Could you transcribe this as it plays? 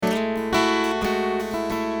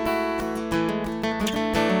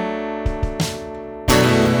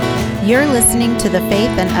You're listening to the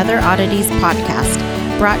Faith and Other Oddities podcast,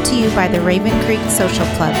 brought to you by the Raven Creek Social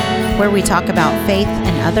Club, where we talk about faith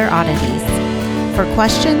and other oddities. For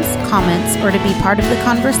questions, comments, or to be part of the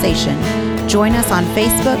conversation, join us on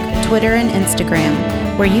Facebook, Twitter, and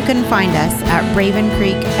Instagram, where you can find us at Raven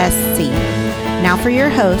Creek SC. Now for your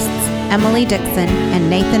hosts, Emily Dixon and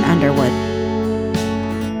Nathan Underwood.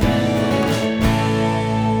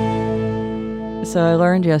 So I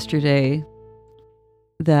learned yesterday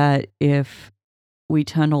that if we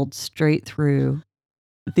tunneled straight through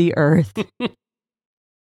the earth,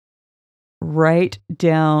 right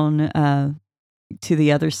down to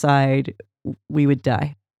the other side, we would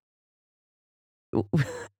die.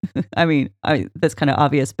 I mean, that's kind of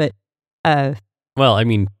obvious, but well, I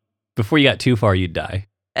mean, before you got too far, you'd die.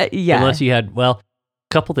 Yeah. Unless you had, well,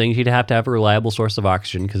 a couple things. You'd have to have a reliable source of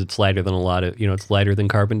oxygen because it's lighter than a lot of, it's lighter than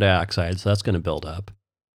carbon dioxide, so that's going to build up.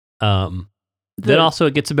 Then also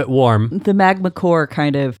it gets a bit warm. The magma core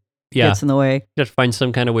kind of gets in the way. You have to find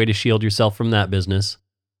some kind of way to shield yourself from that business.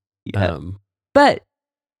 Yeah. But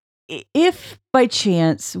if by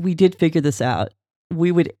chance we did figure this out,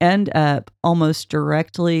 we would end up almost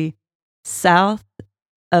directly south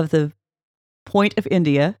of the point of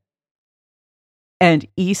India and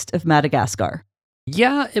east of Madagascar.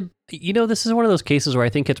 Yeah, this is one of those cases where I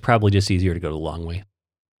think it's probably just easier to go the long way.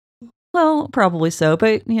 Well, probably so,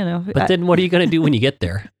 but But then what are you going to do when you get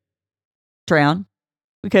there? Drown,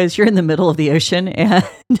 because you're in the middle of the ocean and...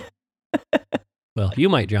 Well, you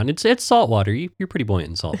might drown. It's salt water. You're pretty buoyant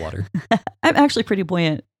in salt water. I'm actually pretty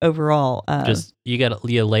buoyant overall. Just you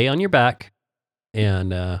lay on your back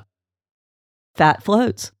and fat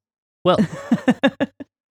floats. Well,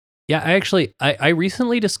 yeah, I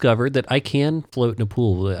recently discovered that I can float in a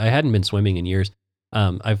pool. I hadn't been swimming in years.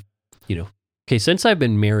 Since I've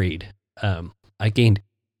been married, I gained.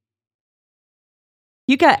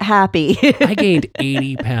 You got happy. I gained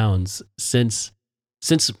 80 pounds since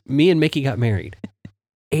me and Mickey got married.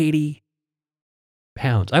 80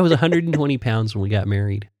 pounds. I was 120 pounds when we got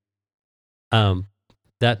married.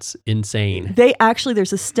 That's insane.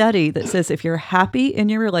 There's a study that says if you're happy in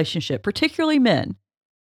your relationship, particularly men,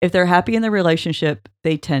 if they're happy in the relationship,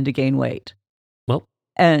 they tend to gain weight. Well,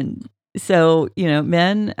 and so,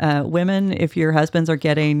 men, women, if your husbands are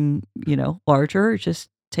getting, larger, just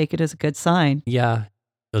take it as a good sign. Yeah.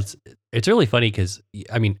 It's really funny because,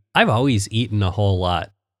 I mean, I've always eaten a whole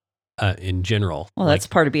lot in general. Well, that's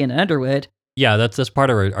part of being an Underwood. Yeah, that's part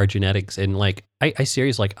of our genetics. And I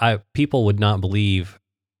seriously, people would not believe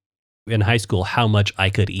in high school how much I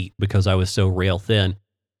could eat because I was so rail thin.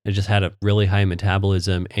 I just had a really high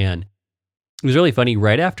metabolism. And it was really funny.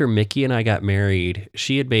 Right after Mickey and I got married,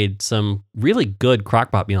 she had made some really good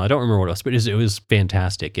crock-pot meal. I don't remember what it was, but it was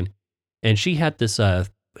fantastic. And she had this, I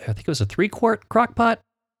think it was a 3-quart crock-pot.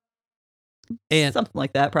 And something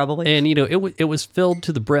like that, probably. And, it was filled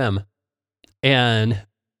to the brim. And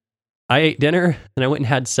I ate dinner and I went and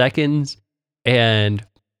had seconds. And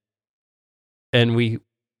I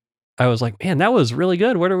was like, man, that was really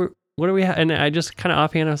good. What do we have? And I just kind of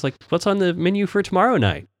offhand, I was like, what's on the menu for tomorrow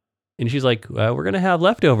night? And she's like, we're going to have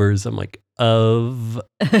leftovers. I'm like,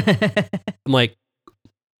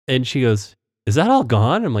 and she goes, is that all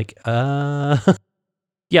gone? I'm like,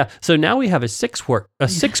 yeah. So now we have a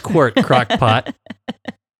 6-quart crock pot.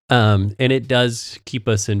 And it does keep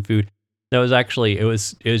us in food. That was actually, it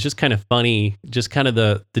was just kind of funny, just kind of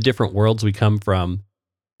the different worlds we come from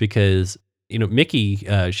because, Mickey,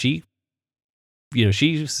 she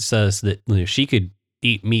says that she could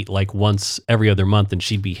eat meat like once every other month and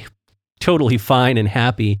she'd be totally fine and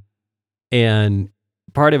happy. And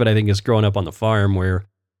part of it, I think, is growing up on the farm where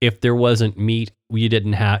if there wasn't meat, you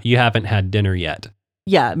haven't had dinner yet.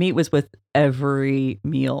 Yeah, meat was with every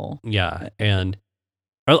meal. Yeah, and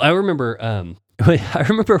I remember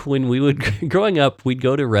when we would growing up, we'd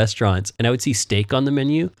go to restaurants and I would see steak on the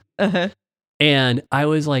menu, and I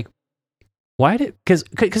was like, why did? Because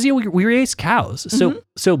we raised cows,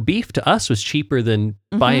 so beef to us was cheaper than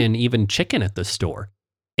buying even chicken at the store.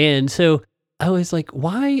 And so I was like,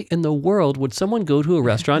 why in the world would someone go to a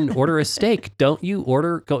restaurant and order a steak? Don't you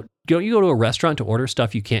go to a restaurant to order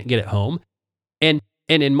stuff you can't get at home? And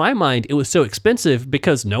in my mind, it was so expensive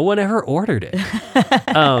because no one ever ordered it.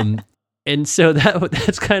 And so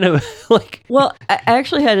that's kind of like... Well, I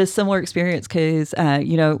actually had a similar experience because,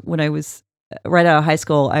 when I was right out of high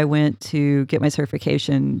school, I went to get my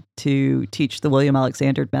certification to teach the William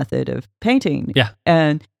Alexander method of painting. Yeah.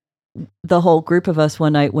 And the whole group of us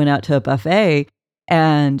one night went out to a buffet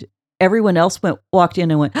and everyone else walked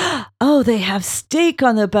in and went, oh, they have steak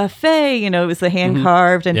on the buffet. It was the hand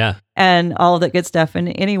carved and all of that good stuff. And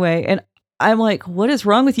anyway, and I'm like, what is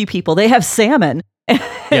wrong with you people? They have salmon.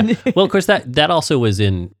 Yeah. Well, of course, that also was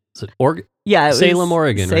in Salem, Oregon, right?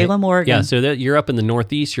 Salem, Oregon. Yeah, so you're up in the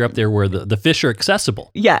Northeast. You're up there where the fish are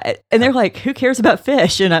accessible. Yeah, and they're like, who cares about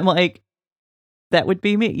fish? And I'm like, that would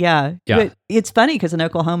be me. Yeah. But it's funny because in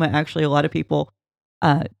Oklahoma, actually, a lot of people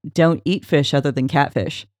don't eat fish other than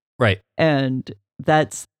catfish. Right. And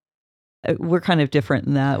we're kind of different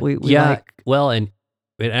in that. We well, and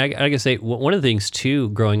I gotta say, one of the things too,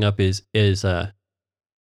 growing up is the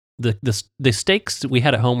steaks we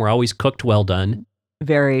had at home were always cooked well done.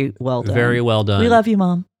 Very well done. Very well done. We love you,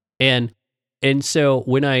 Mom. And so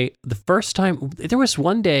the first time, there was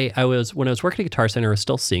one day when I was working at Guitar Center, I was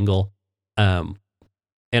still single, and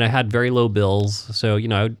I had very low bills, so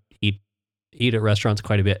I would eat at restaurants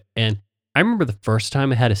quite a bit. And I remember the first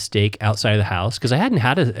time I had a steak outside of the house, because I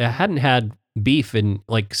hadn't had beef in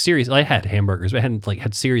I had hamburgers, but I hadn't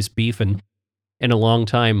had serious beef in a long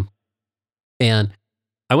time. And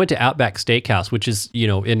I went to Outback Steakhouse, which is,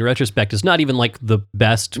 in retrospect, is not even like the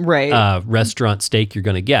best restaurant steak you're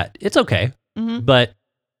going to get. It's okay. Mm-hmm. But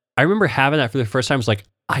I remember having that for the first time. I was like,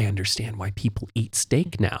 I understand why people eat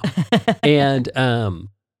steak now. And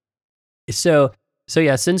so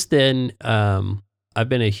yeah, since then, I've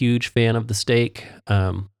been a huge fan of the steak.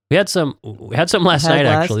 We had some last night,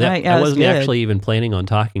 actually. Yeah, I wasn't actually even planning on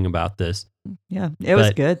talking about this. Yeah, it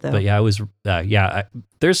was good, though. But yeah, it was,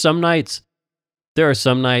 there are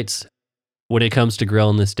some nights when it comes to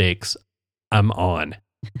grilling the steaks, I'm on.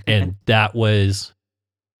 And that was,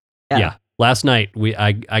 last night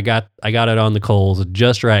I got it on the coals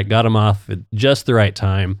just right, got them off at just the right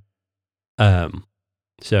time.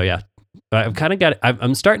 So yeah, I've kind of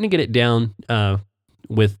I'm starting to get it down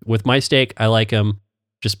with my steak. I like them.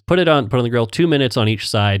 Just put on the grill, 2 minutes on each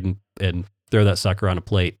side and throw that sucker on a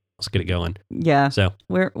plate. Let's get it going. Yeah. So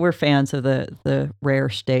we're fans of the rare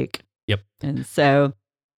steak. Yep. And so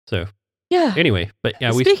yeah. Anyway, but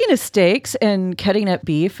yeah, speaking of steaks and cutting up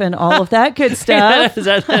beef and all of that good stuff.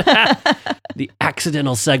 The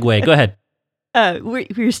accidental segue. Go ahead.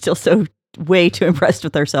 We're still so way too impressed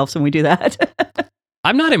with ourselves when we do that.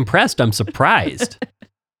 I'm not impressed. I'm surprised.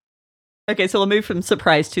 Okay, so we'll move from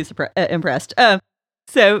surprised to impressed.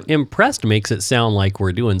 So impressed makes it sound like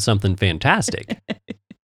we're doing something fantastic.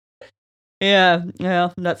 Yeah,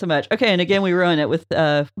 well, not so much. Okay, and again, we ruin it with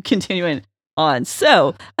continuing on.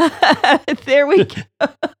 So there we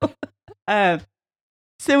go.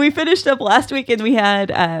 So we finished up last week, and we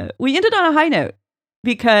ended on a high note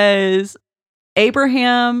because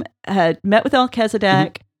Abraham had met with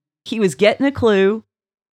Melchizedek. Mm-hmm. He was getting a clue,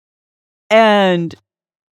 and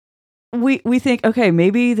we think, okay,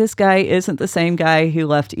 maybe this guy isn't the same guy who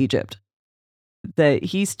left Egypt. That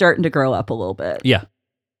he's starting to grow up a little bit. Yeah.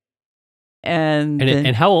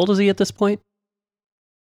 And how old is he at this point?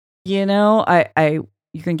 You're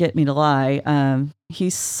gonna get me to lie.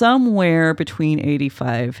 He's somewhere between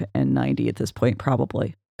 85 and 90 at this point,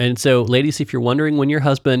 probably. And so, ladies, if you're wondering when your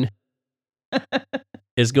husband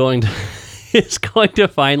is going to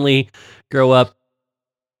finally grow up,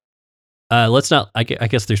 let's not. I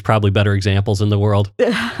guess there's probably better examples in the world.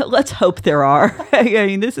 Let's hope there are. I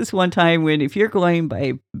mean, this is one time when if you're going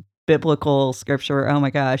by biblical scripture, oh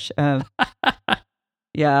my gosh,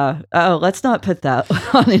 yeah. Oh, let's not put that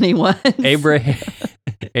on anyone.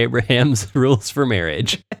 Abraham's rules for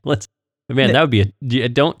marriage. That would be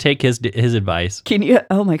don't take his advice. Can you?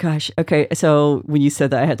 Oh my gosh. Okay, so when you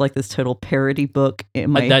said that, I had like this total parody book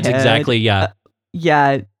in my head. That's exactly yeah.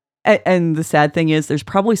 And the sad thing is, there's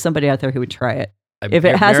probably somebody out there who would try it. If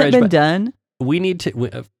it hasn't been done, we need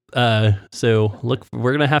to. So look,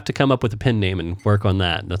 we're gonna have to come up with a pen name and work on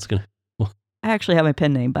that. That's gonna. I actually have my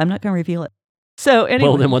pen name, but I'm not gonna reveal it. So anyway,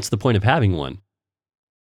 well, then what's the point of having one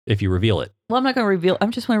if you reveal it? Well, I'm not gonna reveal.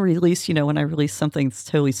 I'm just gonna release. When I release something that's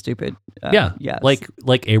totally stupid. Yeah. Like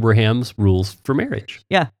Abraham's rules for marriage.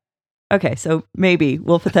 Yeah. Okay, so maybe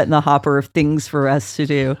we'll put that in the hopper of things for us to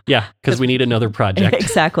do. Yeah, because we need another project.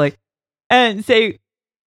 Exactly. And so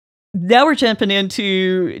now we're jumping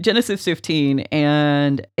into Genesis 15,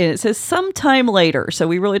 and it says sometime later. So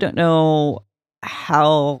we really don't know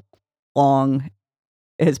how long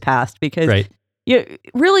has passed because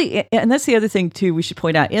really, and that's the other thing too we should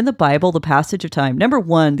point out. In the Bible, the passage of time, number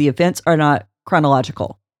one, the events are not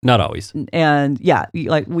chronological. Not always. And yeah,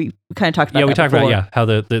 like we kind of talked about. Yeah, we talked about how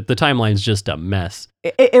the timeline's just a mess.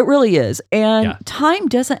 It really is. And time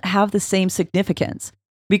doesn't have the same significance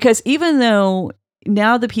because even though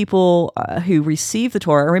now the people who receive the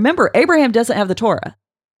Torah, remember, Abraham doesn't have the Torah.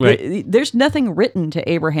 Right. There's nothing written to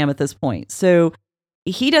Abraham at this point. So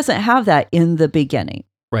he doesn't have that in the beginning.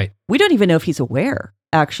 Right. We don't even know if he's aware,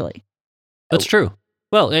 actually. That's true.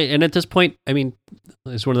 Well, and at this point, I mean,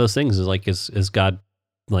 it's one of those things. Is like, is God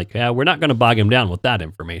like, yeah, we're not going to bog him down with that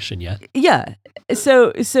information yet? Yeah.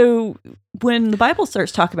 So when the Bible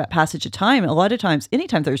starts talking about passage of time, a lot of times,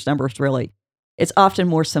 anytime there's numbers, really, it's often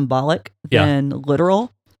more symbolic than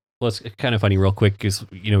literal. Well, it's kind of funny, real quick, because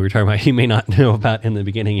we were talking about, you may not know about in the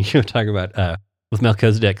beginning. You were talking about with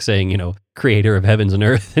Melchizedek saying, creator of heavens and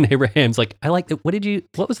earth, and Abraham's like, I like that.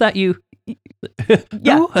 What was that? You? Yeah.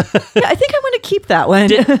 Yeah, I think I'm going to keep that one.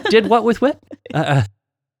 Did what with what?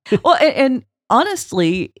 Well, and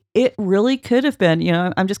honestly, it really could have been,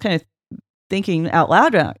 I'm just kind of thinking out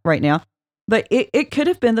loud right now, but it could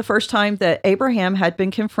have been the first time that Abraham had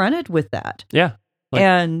been confronted with that. Yeah.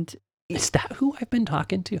 And is that who I've been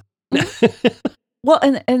talking to? Well,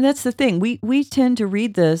 and that's the thing. We tend to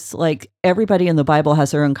read this like everybody in the Bible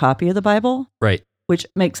has their own copy of the Bible. Right. Which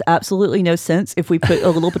makes absolutely no sense if we put a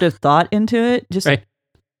little bit of thought into it, just a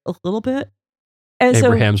little bit. And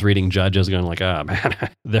Abraham's reading Judges going like, oh man,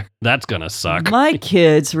 that's going to suck. My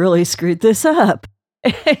kids really screwed this up.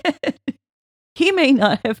 He may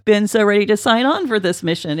not have been so ready to sign on for this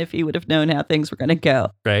mission if he would have known how things were going to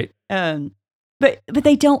go. Right. But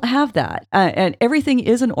they don't have that. And everything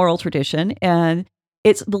is an oral tradition. And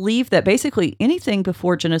it's believed that basically anything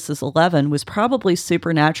before Genesis 11 was probably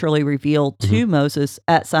supernaturally revealed to Moses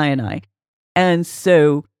at Sinai. And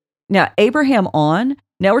so now Abraham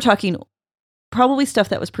now we're talking probably stuff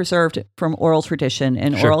that was preserved from oral tradition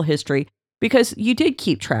and oral history, because you did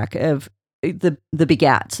keep track of the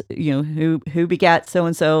begats, who begat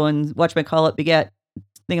so-and-so and whatchamacallit begat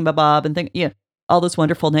thingamabob and all those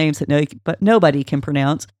wonderful names that nobody can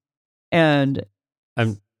pronounce. And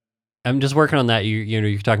I'm just working on that.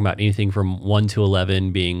 You're talking about anything from 1 to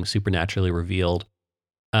 11 being supernaturally revealed.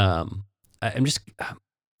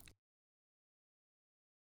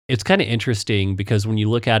 It's kind of interesting because when you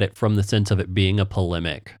look at it from the sense of it being a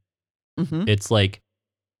polemic, it's like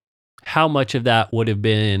how much of that would have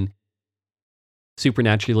been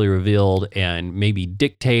supernaturally revealed and maybe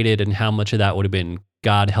dictated, and how much of that would have been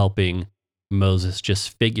God helping Moses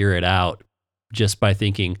just figure it out just by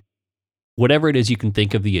thinking, whatever it is you can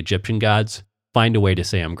think of the Egyptian gods, find a way to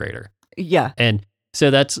say I'm greater. Yeah. And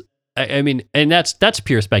so that's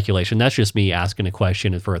pure speculation. That's just me asking a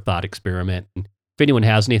question for a thought experiment. And if anyone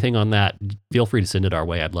has anything on that, feel free to send it our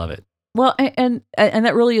way. I'd love it. Well, and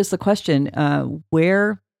that really is the question.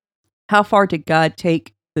 How far did God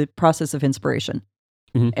take the process of inspiration?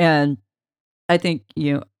 And I think,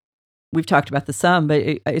 we've talked about this some, but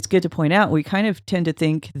it's good to point out, we kind of tend to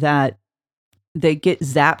think that they get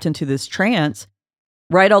zapped into this trance,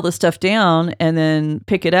 write all this stuff down, and then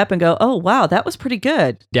pick it up and go, "Oh, wow, that was pretty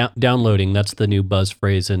good." Downloading, that's the new buzz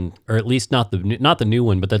phrase, or at least not the new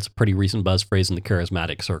one, but that's a pretty recent buzz phrase in the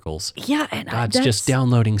charismatic circles. Yeah, and God's just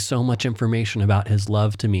downloading so much information about His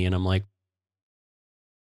love to me, and I'm like,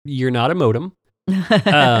 "You're not a modem."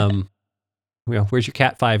 Where's your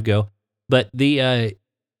Cat 5 go? But the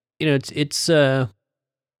it's I'm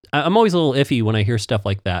always a little iffy when I hear stuff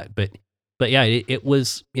like that, but yeah, it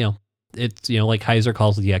was, it's, like Heiser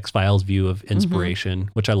calls it the X-Files view of inspiration,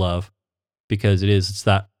 which I love because it's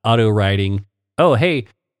that auto writing. Oh, hey,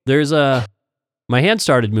 there's my hand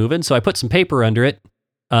started moving, so I put some paper under it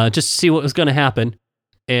just to see what was going to happen.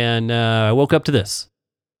 And I woke up to this.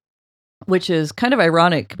 Which is kind of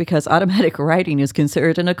ironic because automatic writing is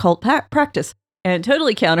considered an occult practice and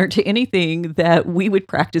totally counter to anything that we would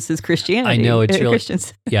practice as Christianity. I know, it's really,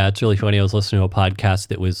 Christians. Yeah, it's really funny. I was listening to a podcast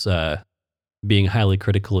that was being highly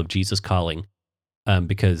critical of Jesus Calling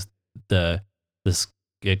because the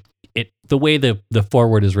way the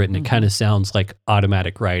forward is written, it kind of sounds like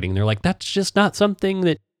automatic writing. They're like, that's just not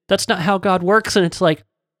that's not how God works. And it's like,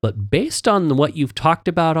 but based on what you've talked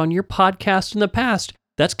about on your podcast in the past,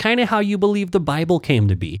 that's kind of how you believe the Bible came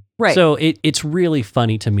to be. Right. So it's really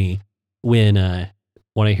funny to me when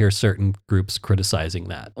I hear certain groups criticizing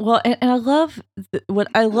that. Well, and I love, what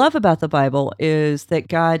I love about the Bible is that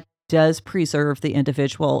God does preserve the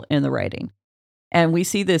individual in the writing. And we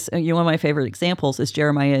see this, one of my favorite examples is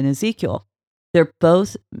Jeremiah and Ezekiel. They're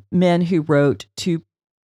both men who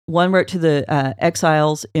one wrote to the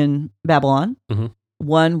exiles in Babylon. Mm-hmm.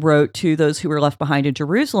 One wrote to those who were left behind in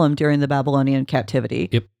Jerusalem during the Babylonian captivity.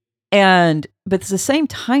 Yep. But it's the same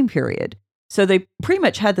time period. So they pretty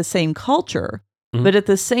much had the same culture. Mm-hmm. But at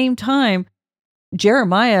the same time,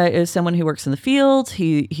 Jeremiah is someone who works in the fields.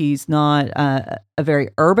 He's not a very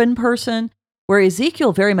urban person, where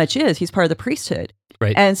Ezekiel very much is. He's part of the priesthood.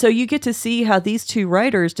 Right. And so you get to see how these two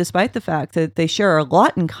writers, despite the fact that they share a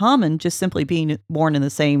lot in common, just simply being born in the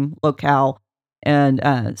same locale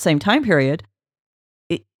and same time period,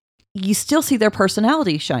 you still see their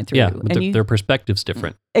personality shine through. Yeah, but their perspective's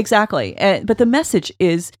different. Exactly. But the message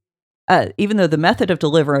is, even though the method of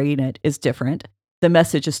delivering it is different, the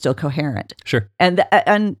message is still coherent. Sure. And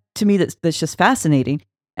to me, that's just fascinating.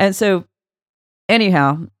 And so,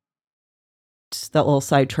 anyhow, just that little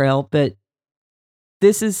side trail, but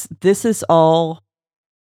this is all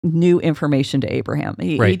new information to Abraham.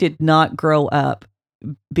 He did not grow up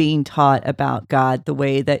being taught about God the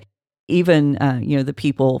way that even the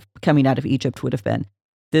people coming out of Egypt would have been.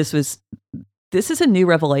 This is a new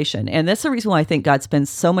revelation, and that's the reason why I think God spends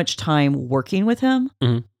so much time working with him.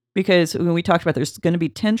 Mm-hmm. Because when we talked about, there's going to be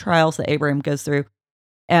 10 trials that Abraham goes through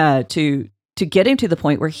to get him to the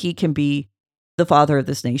point where he can be the father of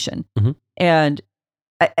this nation. Mm-hmm. And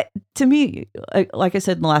to me, like I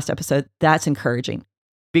said in the last episode, that's encouraging.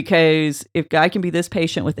 Because if God can be this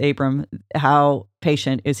patient with Abram, how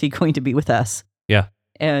patient is he going to be with us? Yeah.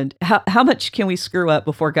 And how much can we screw up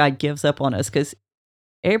before God gives up on us? Because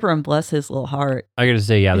Abram, bless his little heart. I got to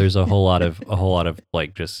say, yeah, there's a whole lot of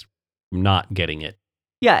like just not getting it.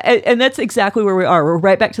 Yeah, and that's exactly where we are. We're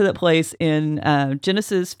right back to that place in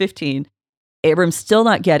Genesis 15. Abram's still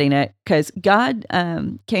not getting it because God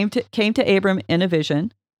came to Abram in a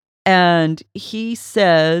vision, and he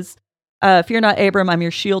says, "Fear not, Abram. I'm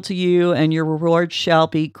your shield to you, and your reward shall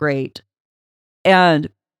be great." And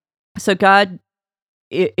so God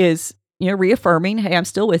is reaffirming, "Hey, I'm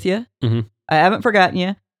still with you. Mm-hmm. I haven't forgotten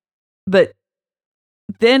you." But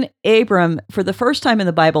then Abram, for the first time in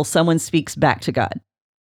the Bible, someone speaks back to God.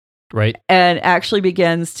 Right. And actually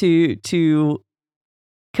begins to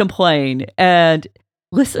complain. And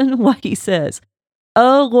listen what he says.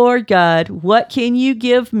 "Oh, Lord God, what can you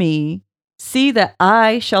give me? See that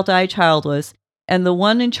I shall die childless, and the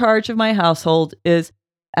one in charge of my household is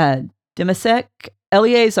Demasek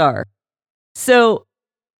Eleazar." So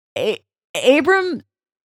Abram,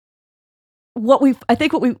 what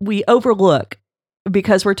we overlook,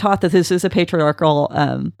 because we're taught that this is a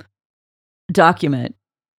patriarchal document,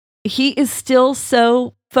 he is still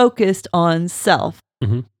so focused on self.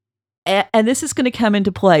 Mm-hmm. And this is going to come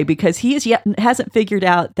into play because he hasn't figured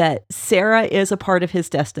out that Sarah is a part of his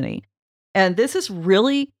destiny. And this is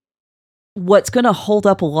really what's going to hold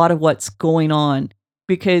up a lot of what's going on,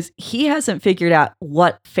 because he hasn't figured out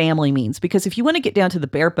what family means. Because if you want to get down to the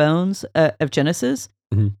bare bones of Genesis,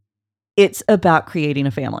 mm-hmm. it's about creating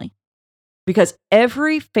a family. Because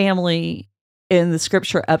every family in the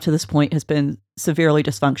scripture up to this point has been severely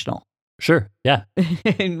dysfunctional. Sure, yeah.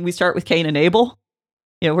 And we start with Cain and Abel.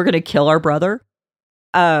 We're going to kill our brother.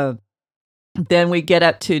 Then we get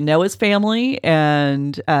up to Noah's family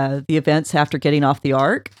and the events after getting off the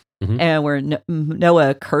ark. Mm-hmm. And where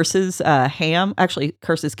Noah curses Ham, actually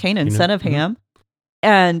curses Canaan, son of Ham.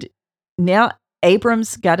 And now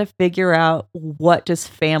Abram's got to figure out, what does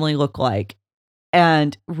family look like?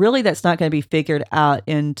 And really that's not going to be figured out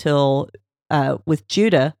until with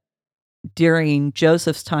Judah during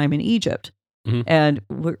Joseph's time in Egypt. Mm-hmm. And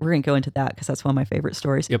we're going to go into that because that's one of my favorite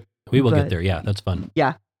stories. Yep, we will get there. Yeah, that's fun.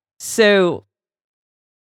 Yeah. So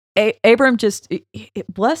Abram just,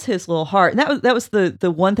 bless his little heart. And that was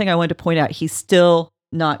the one thing I wanted to point out. He's still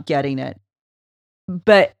not getting it.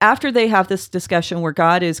 But after they have this discussion where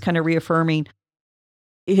God is kind of reaffirming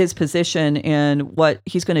his position and what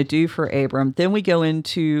he's going to do for Abram, then we go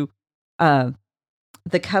into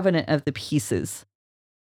the covenant of the pieces.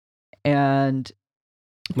 And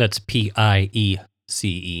that's PIECES,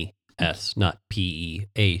 not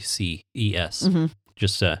PEACES. Mm-hmm.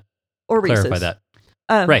 Just or clarify Reese's. that.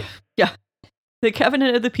 Right. Yeah. The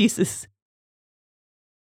covenant of the pieces.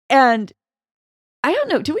 And I don't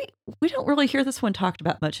know, we don't really hear this one talked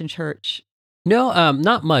about much in church. No,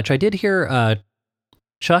 not much. I did hear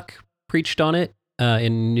Chuck preached on it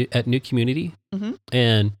at New Community. Mm-hmm.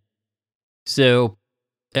 And so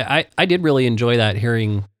I did really enjoy that,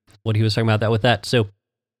 hearing what he was talking about with that. So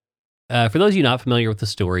for those of you not familiar with the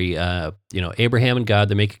story, Abraham and God,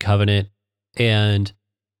 they make a covenant, and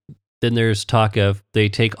then there's talk of they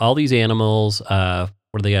take all these animals, what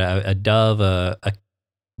do they got? A dove, a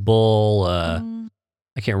bull,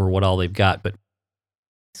 I can't remember what all they've got, but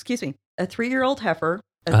excuse me, a 3-year-old heifer,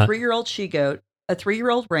 a 3-year-old she-goat, a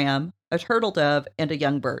 3-year-old ram, a turtle dove, and a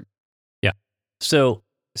young bird. Yeah. So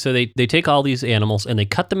they take all these animals and they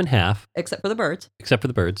cut them in half. Except for the birds.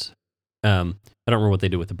 I don't remember what they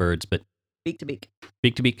did with the birds, but beak to beak.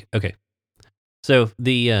 Beak to beak. Okay. So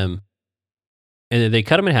and then they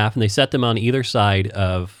cut them in half and they set them on either side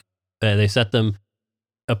of. They set them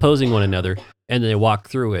opposing one another, and they walk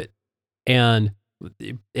through it. And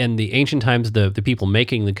in the ancient times, the people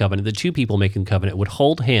making the covenant, the two people making the covenant, would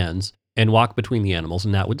hold hands and walk between the animals,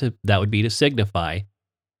 and that would be to signify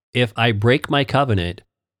if I break my covenant,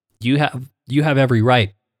 you have every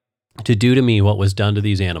right to do to me what was done to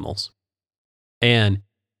these animals. And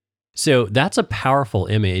so that's a powerful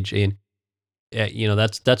image. And,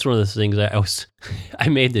 that's one of the things I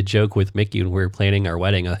made the joke with Mickey when we were planning our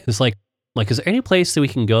wedding. It's like, is there any place that we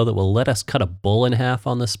can go that will let us cut a bull in half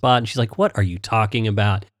on the spot? And she's like, what are you talking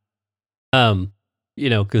about?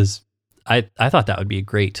 Because I thought that would be a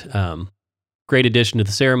great addition to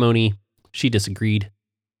the ceremony. She disagreed.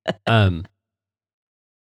 But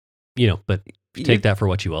take that for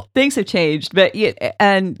what you will. Things have changed, but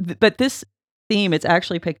this theme, it's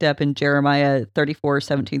actually picked up in Jeremiah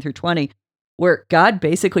 34:17-20, where God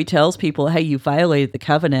basically tells people, hey, you violated the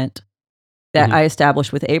covenant that I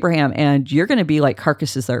established with Abraham, and you're going to be like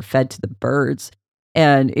carcasses that are fed to the birds.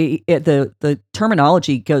 And the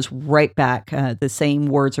terminology goes right back. The same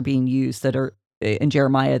words are being used that are in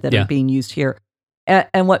Jeremiah that are being used here.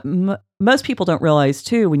 And what most people don't realize,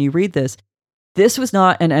 too, when you read this was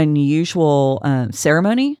not an unusual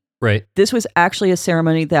ceremony. Right. This was actually a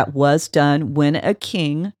ceremony that was done when a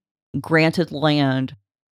king granted land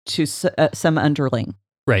to some underling.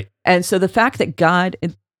 Right. And so the fact that God,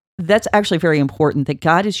 that's actually very important, that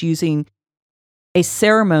God is using a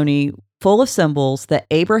ceremony full of symbols that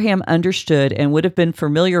Abraham understood and would have been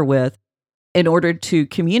familiar with in order to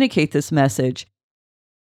communicate this message.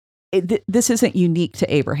 This isn't unique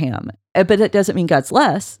to Abraham, but it doesn't mean God's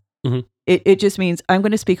less. Mm-hmm. It just means I'm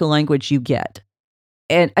going to speak a language you get.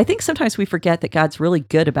 And I think sometimes we forget that God's really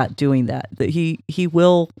good about doing that he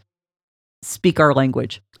will speak our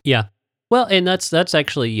language. Yeah. Well, and that's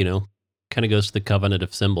actually, kind of goes to the covenant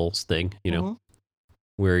of symbols thing,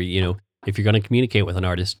 where, if you're going to communicate with an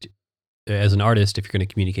artist, as an artist, if you're going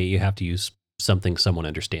to communicate, you have to use something someone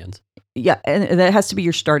understands. Yeah. And that has to be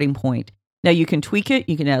your starting point. Now, you can tweak it,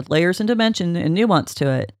 you can add layers and dimension and nuance to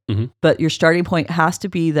it, but your starting point has to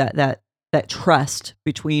be that trust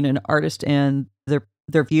between an artist and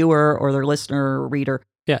their viewer or their listener or reader.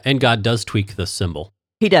 Yeah, and God does tweak the symbol.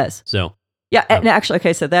 He does. So, yeah, and actually,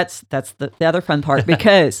 okay, so that's the other fun part,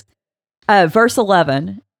 because verse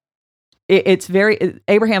 11, it's very,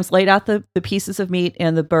 Abraham's laid out the pieces of meat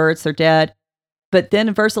and the birds, they're dead. But then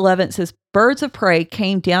in verse 11, it says, birds of prey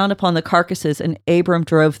came down upon the carcasses and Abram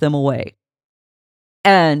drove them away.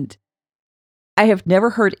 And I have never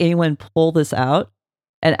heard anyone pull this out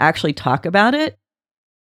and actually talk about it,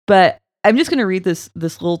 but I'm just going to read this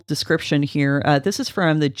little description here. This is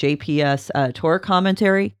from the JPS Torah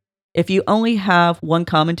commentary. If you only have one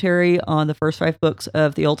commentary on the first 5 books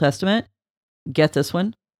of the Old Testament, get this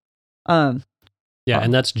one. And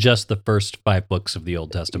that's just the first 5 books of the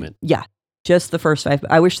Old Testament. Yeah, just the first 5.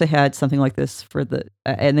 I wish they had something like this for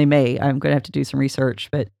and they may. I'm going to have to do some research,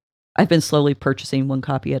 but I've been slowly purchasing one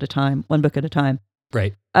copy at a time, one book at a time.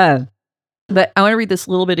 Right. But I want to read this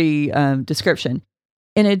little bitty description.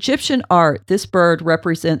 In Egyptian art, this bird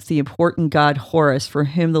represents the important god Horus, for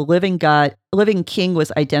whom the living king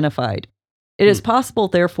was identified. It is possible,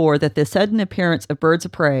 therefore, that the sudden appearance of birds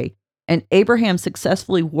of prey and Abraham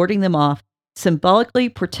successfully warding them off symbolically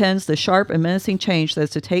portends the sharp and menacing change that is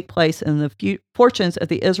to take place in the fortunes of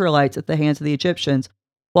the Israelites at the hands of the Egyptians,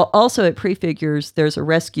 while also it prefigures there's a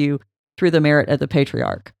rescue through the merit of the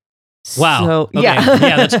patriarch. Wow. So, okay. Yeah.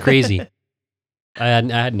 Yeah, that's crazy. I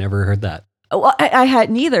had never heard that. Well, I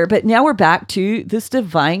hadn't either, but now we're back to this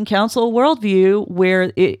divine council worldview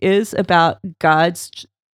where it is about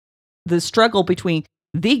the struggle between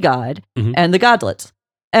the God and the godlets.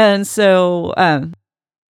 And so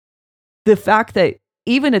the fact that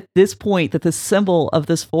even at this point that the symbol of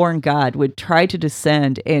this foreign God would try to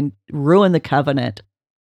descend and ruin the covenant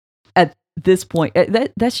at this point,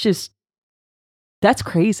 that's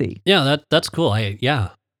crazy. Yeah, that's cool. Yeah,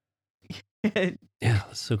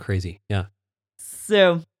 that's so crazy. Yeah.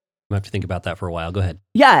 So I have to think about that for a while. Go ahead.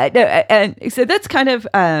 Yeah, no, and so that's kind of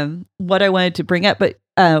what I wanted to bring up. But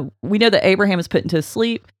we know that Abraham is put into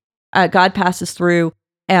sleep. God passes through,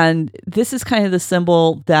 and this is kind of the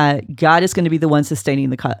symbol that God is going to be the one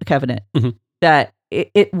sustaining the covenant. That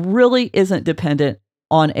it really isn't dependent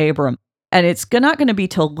on Abram, and it's not going to be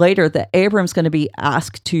till later that Abram's going to be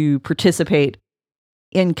asked to participate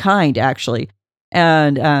in kind, actually.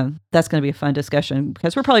 And that's going to be a fun discussion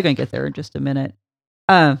because we're probably going to get there in just a minute.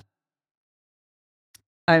 I'm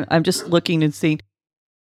just looking and seeing.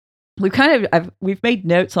 We've made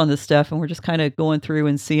notes on this stuff, and we're just kind of going through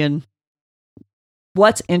and seeing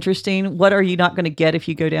what's interesting. What are you not going to get if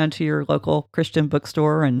you go down to your local Christian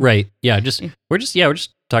bookstore? And right, yeah, we're just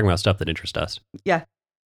talking about stuff that interests us. Yeah,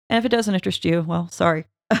 and if it doesn't interest you, well, sorry.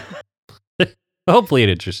 Hopefully, it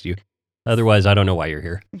interests you. Otherwise, I don't know why you're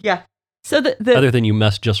here. Yeah. So the other than you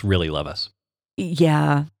must just really love us.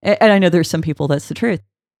 Yeah, and I know there's some people that's the truth.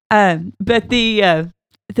 But the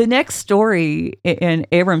next story in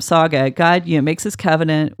Abram's saga, God makes his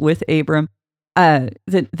covenant with Abram.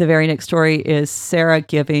 The very next story is Sarah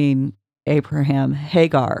giving Abraham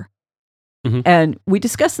Hagar. Mhm. And we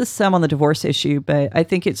discussed this some on the divorce issue, but I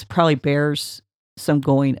think it's probably bears some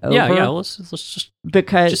going over. Yeah. Let's just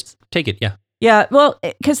Because take it. Yeah, yeah, well,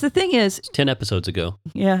 because the thing is, it's 10 episodes ago.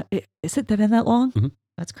 yeah, is it been that long? Mhm.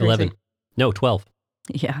 That's crazy. 11. No, 12.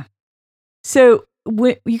 Yeah. So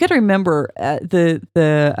you got to remember the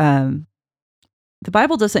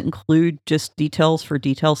Bible doesn't include just details for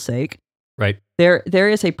detail's sake. Right. There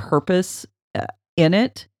is a purpose in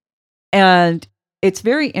it, and it's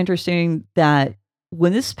very interesting that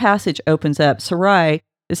when this passage opens up, Sarai,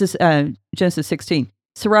 this is Genesis 16.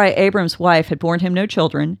 Sarai, Abram's wife, had borne him no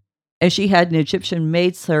children, and she had an Egyptian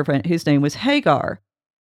maidservant whose name was Hagar.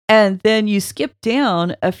 And then you skip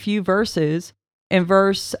down a few verses in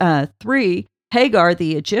verse 3, Hagar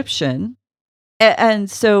the Egyptian.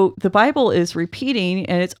 And so the Bible is repeating,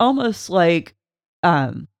 and it's almost like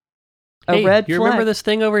a red you flag. remember this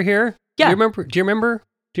thing over here? Yeah. Do you remember?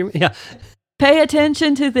 Yeah. Pay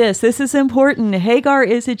attention to this. This is important. Hagar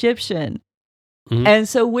is Egyptian. Mhm. And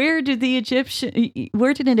so where did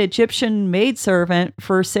an Egyptian maidservant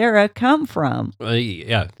for Sarah come from?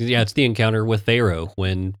 Yeah. It's the encounter with Pharaoh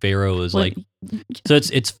when Pharaoh is Well, like. So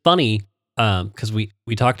it's funny because we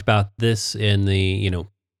talked about this in the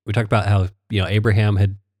we talked about how Abraham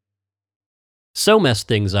had so messed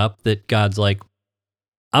things up that God's like,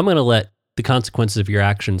 I'm going to let the consequences of your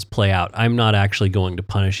actions play out. I'm not actually going to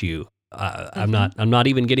punish you. I'm not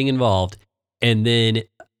even getting involved. And then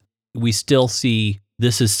we still see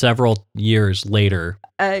this is several years later.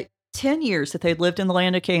 10 years that they lived in the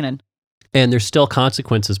land of Canaan. And there's still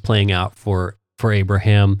consequences playing out for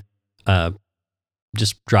Abraham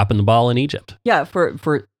just dropping the ball in Egypt. Yeah,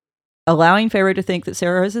 for allowing Pharaoh to think that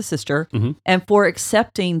Sarah is his sister, Mhm. and for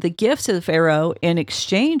accepting the gifts of Pharaoh in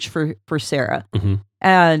exchange for Sarah. Mhm.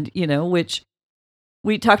 And, which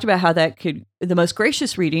we talked about how that the most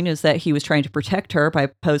gracious reading is that he was trying to protect her by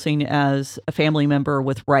posing as a family member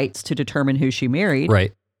with rights to determine who she married.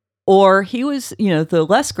 Right. Or he was, the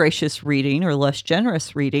less gracious reading or less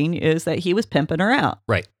generous reading is that he was pimping her out.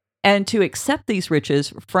 Right. And to accept these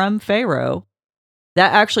riches from Pharaoh,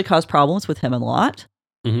 that actually caused problems with him and Lot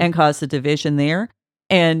Mhm. and caused a division there.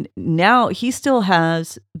 And now he still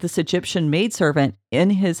has this Egyptian maidservant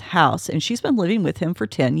in his house, and she's been living with him for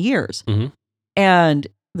 10 years. Mhm. And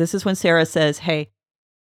this is when Sarah says, hey,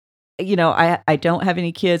 I don't have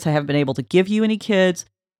any kids. I haven't been able to give you any kids.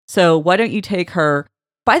 So why don't you take her?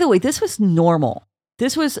 By the way, this was normal.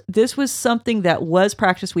 This was something that was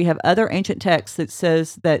practiced. We have other ancient texts that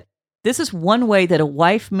says that this is one way that a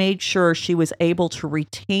wife made sure she was able to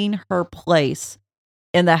retain her place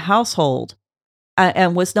in the household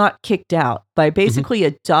and was not kicked out by basically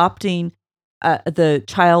adopting the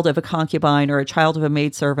child of a concubine or a child of a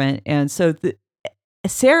maidservant. And so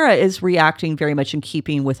Sarah is reacting very much in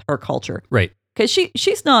keeping with her culture. Right. Because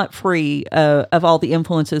she's not free of all the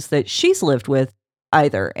influences that she's lived with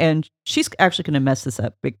either. And she's actually going to mess this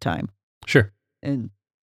up big time. Sure. And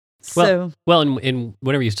so... Well, and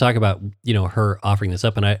whenever you talk about, her offering this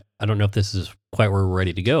up, and I don't know if this is quite where we're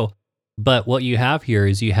ready to go, but what you have here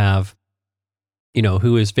is you have,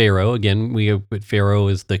 who is Pharaoh? Again, Pharaoh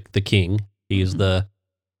is the king. He is the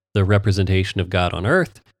representation of God on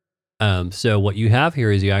earth. So what you have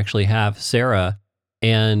here is you actually have Sarah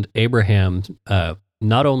and Abraham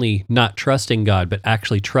not only not trusting God, but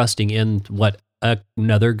actually trusting in what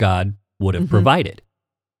another God would have provided.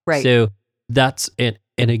 Right. So that's it.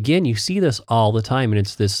 And again, you see this all the time, and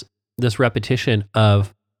it's this repetition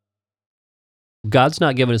of God's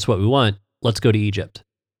not giving us what we want. Let's go to Egypt.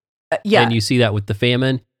 Yeah. And you see that with the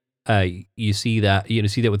famine. You see that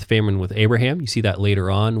with the famine with Abraham. You see that later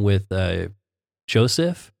on with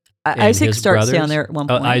Joseph. Isaac starts down there at one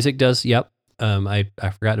point. Isaac does. Yep. I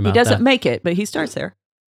forgot about that. He doesn't make it, but he starts there.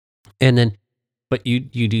 And then, but you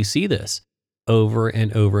do see this over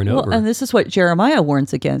and over and over. And this is what Jeremiah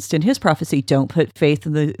warns against in his prophecy: don't put faith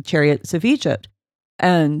in the chariots of Egypt.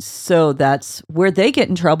 And so that's where they get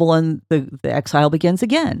in trouble, and the exile begins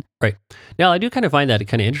again. Right. Now, I do kind of find that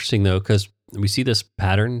kind of interesting, though, because we see this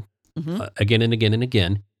pattern again and again and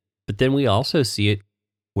again. But then we also see it.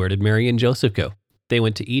 Where did Mary and Joseph go? They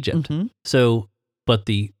went to Egypt. So, but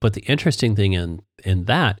the interesting thing in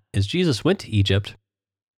that is Jesus went to Egypt,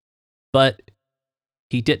 but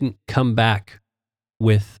he didn't come back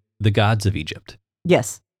with the gods of Egypt.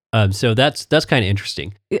 Yes. So that's kind of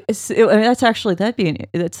interesting. That's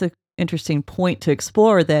an interesting point to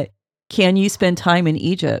explore. That can you spend time in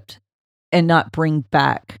Egypt and not bring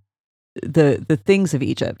back the things of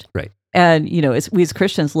Egypt. Right. And, we as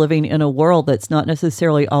Christians living in a world that's not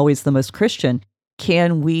necessarily always the most Christian,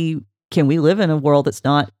 can we live in a world that's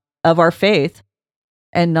not of our faith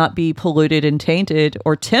and not be polluted and tainted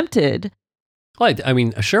or tempted? Well, I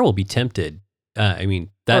mean, sure, we'll be tempted.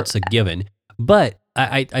 That's a given. But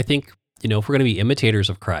I think, if we're going to be imitators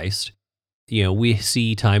of Christ, we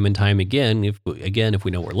see time and time again, if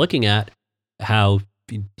we know what we're looking at, how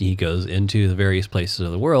he goes into the various places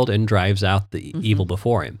of the world and drives out the evil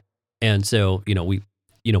before him. And so,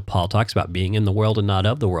 Paul talks about being in the world and not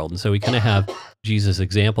of the world. And so we kind of have Jesus'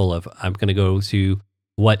 example of, I'm going to go to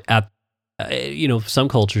what, some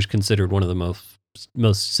cultures considered one of the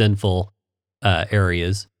most sinful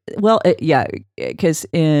areas. Well, because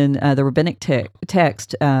in the rabbinic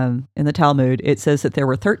text in the Talmud, it says that there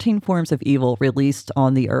were 13 forms of evil released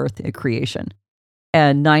on the earth at creation,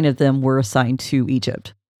 and 9 of them were assigned to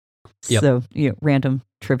Egypt. Yep. So, random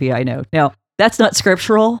trivia, I know. Now, that's not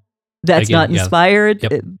scriptural. That's not inspired,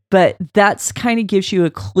 but that's kind of gives you a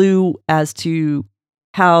clue as to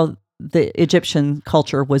how the Egyptian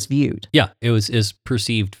culture was viewed. Yeah, is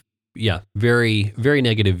perceived. Yeah, very, very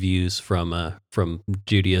negative views from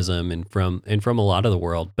Judaism and from a lot of the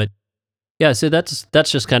world. But yeah, so that's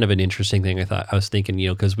just kind of an interesting thing. I was thinking,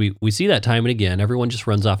 because we see that time and again. Everyone just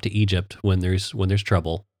runs off to Egypt when there's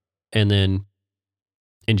trouble, and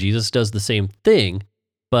Jesus does the same thing,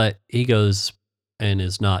 but he goes and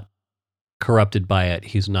is not corrupted by it.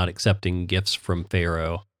 He's not accepting gifts from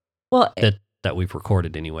Pharaoh. Well, that we've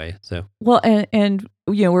recorded anyway. So and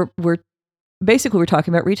we're basically we're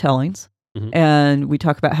talking about retellings, and we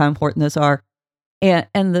talk about how important those are. And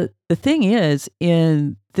the thing is,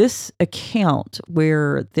 in this account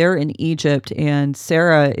where they're in Egypt and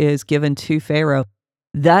Sarah is given to Pharaoh,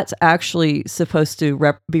 that's actually supposed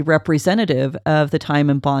to be representative of the time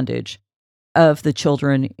in bondage of the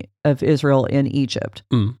children of Israel in Egypt.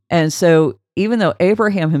 And so even though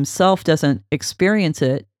Abraham himself doesn't experience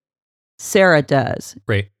it, Sarah does.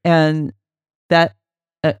 Right. And that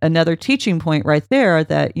another teaching point right there,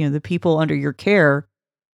 that the people under your care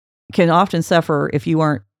can often suffer if you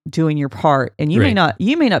aren't doing your part. And you may not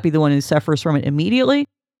be the one who suffers from it immediately,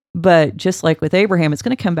 but just like with Abraham, it's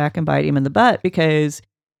going to come back and bite him in the butt, because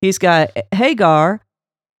he's got Hagar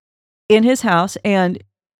in his house. And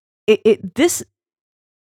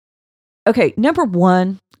number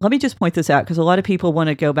one, let me just point this out, because a lot of people want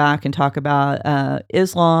to go back and talk about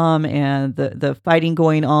Islam and the fighting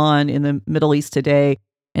going on in the Middle East today,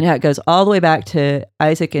 and how it goes all the way back to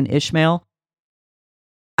Isaac and Ishmael.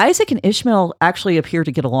 Isaac and Ishmael actually appear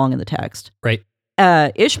to get along in the text. Right.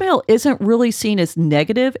 Ishmael isn't really seen as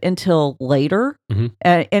negative until later.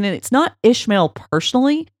 And it's not Ishmael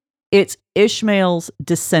personally, it's Ishmael's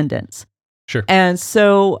descendants. Sure. And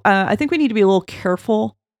so I think we need to be a little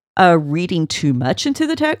careful reading too much into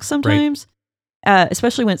the text sometimes,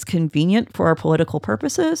 especially when it's convenient for our political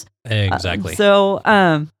purposes. Exactly.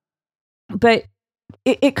 But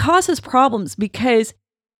it causes problems, because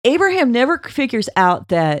Abraham never figures out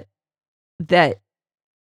that,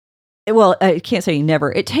 well, I can't say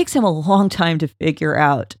never. It takes him a long time to figure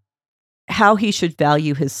out how he should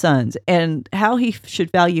value his sons, and how he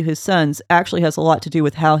should value his sons actually has a lot to do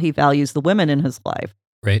with how he values the women in his life.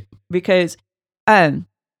 Right. Because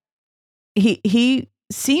he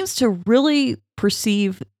seems to really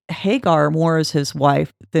perceive Hagar more as his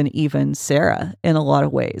wife than even Sarah in a lot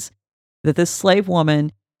of ways. That this slave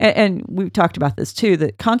woman, and we've talked about this too,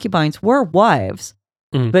 that concubines were wives,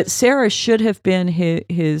 but Sarah should have been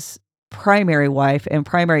his primary wife and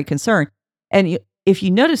primary concern. And if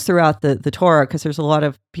you notice throughout the Torah, because there's a lot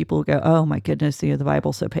of people who go, oh my goodness, the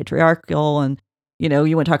Bible's so patriarchal, and you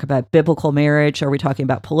want to talk about biblical marriage, are we talking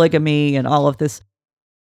about polygamy and all of this?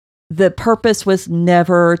 The purpose was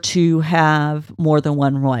never to have more than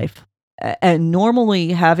one wife. And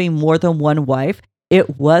normally having more than one wife,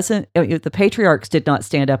 it wasn't, the patriarchs did not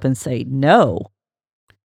stand up and say no,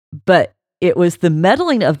 but it was the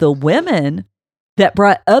meddling of the women that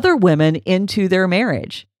brought other women into their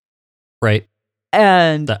marriage. Right.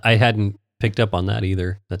 And I hadn't picked up on that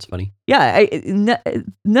either. That's funny. Yeah.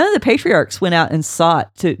 None of the patriarchs went out and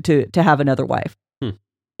sought to have another wife.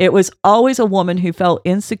 It was always a woman who felt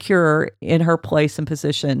insecure in her place and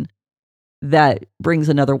position that brings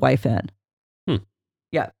another wife in.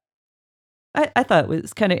 Yeah. I thought it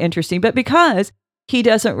was kind of interesting, but because he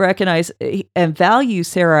doesn't recognize and value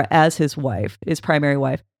Sarah as his wife, his primary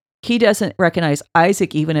wife, he doesn't recognize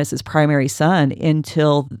Isaac even as his primary son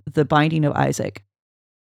until the binding of Isaac.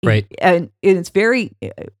 Right. And it's very,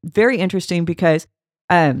 very interesting, because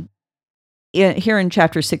here in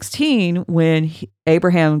chapter 16, when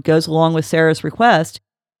Abraham goes along with Sarah's request,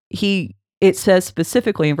 it says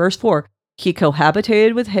specifically in verse 4, he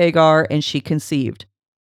cohabitated with Hagar and she conceived.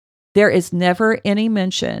 There is never any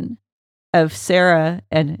mention of Sarah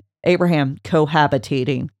and Abraham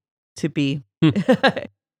cohabitating to be.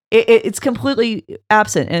 It's completely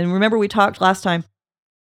absent. And remember, we talked last time,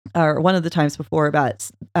 or one of the times before, about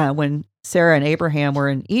when Sarah and Abraham were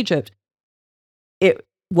in Egypt.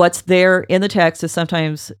 What's there in the text is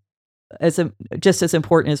sometimes just as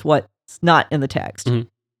important as what's not in the text. Mm-hmm.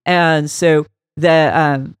 And so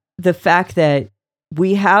the fact that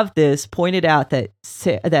we have this pointed out that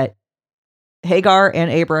Hagar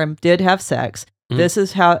and Abram did have sex. Mm-hmm. This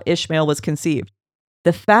is how Ishmael was conceived.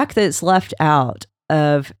 The fact that it's left out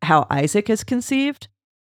of how Isaac is conceived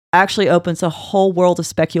actually opens a whole world of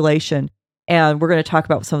speculation. And we're going to talk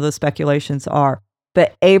about what some of those speculations are.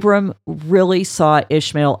 But Abram really saw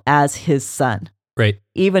Ishmael as his son. Right.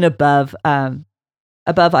 Even above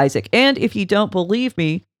Isaac. And if you don't believe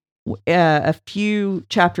me, a few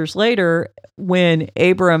chapters later, when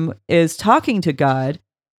Abram is talking to God,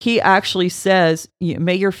 he actually says,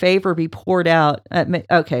 may your favor be poured out.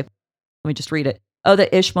 Okay, let me just read it. Oh,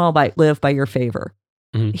 that Ishmael might live by your favor.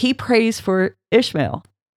 Mm-hmm. He prays for Ishmael.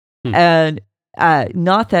 Mm-hmm. And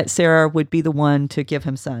not that Sarah would be the one to give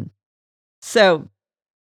him son. So,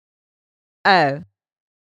 now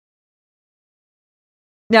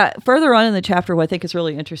further on in the chapter, what I think is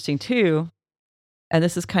really interesting too, and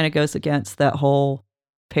this is kind of goes against that whole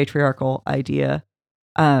patriarchal idea,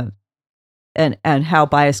 and how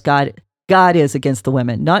biased God is against the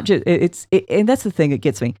women. Not just and that's the thing that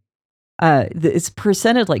gets me. It's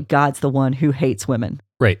presented like God's the one who hates women,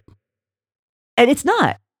 right? And it's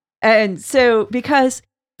not. And so, because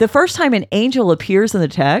the first time an angel appears in the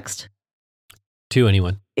text to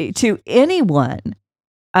anyone,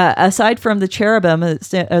 aside from the cherub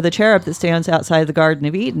that stands outside the Garden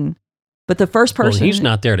of Eden, but the first person, well, he's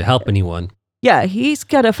not there to help anyone. Yeah, he's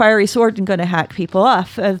got a fiery sword and going to hack people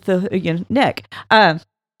off at the neck.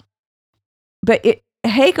 But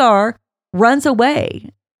Hagar runs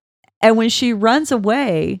away, and when she runs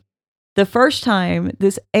away, the first time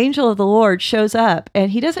this angel of the Lord shows up,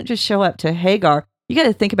 and he doesn't just show up to Hagar. You got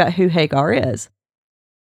to think about who Hagar is.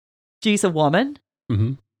 She's a woman.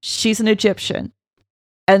 Mm-hmm. She's an Egyptian.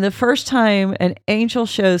 And the first time an angel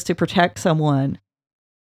shows to protect someone,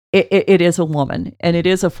 it is a woman, and it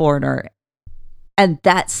is a foreigner. And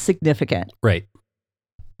that's significant. Right.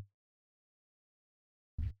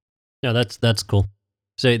 No, that's cool.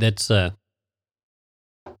 So that's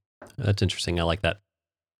interesting. I like that.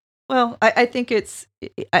 Well, I think it's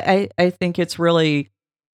really,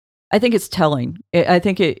 I think it's telling. I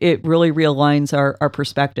think it really realigns our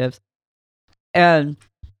perspectives. And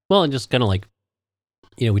just kind of like,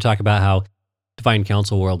 we talk about how divine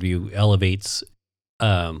counsel worldview elevates,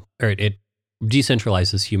 or it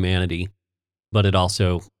decentralizes humanity, but it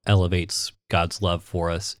also elevates God's love for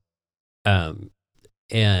us.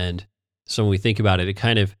 And so when we think about it, it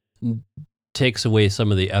kind of takes away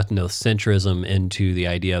some of the ethnocentrism into the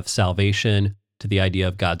idea of salvation, to the idea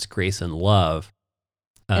of God's grace and love.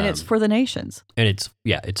 And it's for the nations. And it's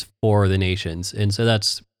for the nations. And so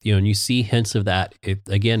that's, and you see hints of that,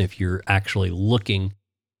 if you're actually looking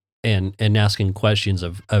and asking questions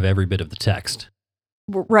of every bit of the text.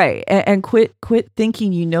 Right. And quit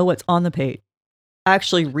thinking what's on the page.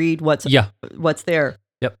 Actually read what's there.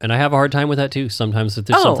 Yep. And I have a hard time with that too. Sometimes if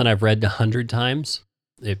there's something I've read 100 times,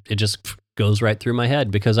 it just goes right through my head,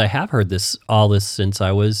 because I have heard all this since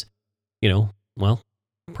I was,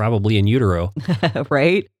 probably in utero.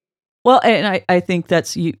 Right. Well, and I think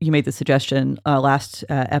that's, you made the suggestion last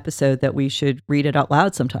episode that we should read it out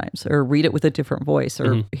loud sometimes, or read it with a different voice, or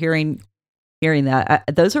mm-hmm. hearing that.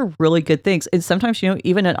 Those are really good things. And sometimes,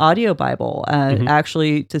 even an audio Bible, mm-hmm.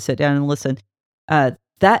 actually to sit down and listen,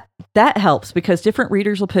 that helps, because different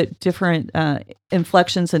readers will put different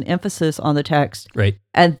inflections and emphasis on the text. Right.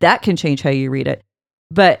 And that can change how you read it.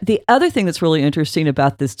 But the other thing that's really interesting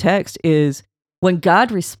about this text is when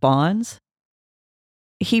God responds,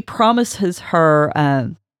 he promises her,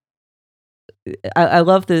 I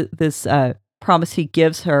love this promise he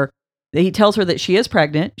gives her. He tells her that she is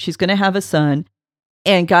pregnant, she's going to have a son,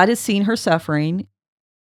 and God has seen her suffering.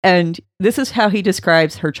 And this is how he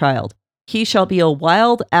describes her child. He shall be a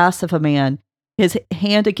wild ass of a man, his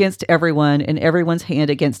hand against everyone, and everyone's hand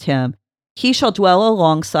against him. He shall dwell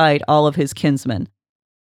alongside all of his kinsmen.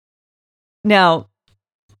 Now,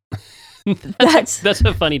 that's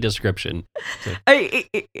a funny description.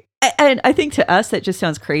 And I think to us that just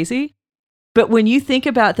sounds crazy. But when you think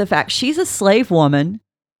about the fact she's a slave woman,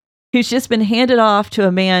 who's just been handed off to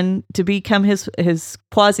a man to become his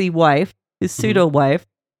quasi-wife, his pseudo-wife.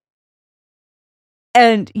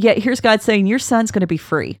 And yet here's God saying, your son's going to be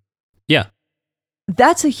free. Yeah.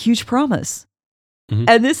 That's a huge promise. Mm-hmm.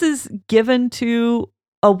 And this is given to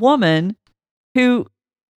a woman who,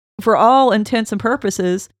 for all intents and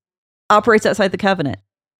purposes, operates outside the covenant.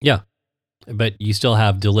 Yeah. But you still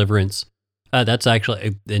have deliverance. That's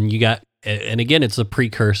actually, and you got, and again, it's a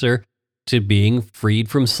precursor to being freed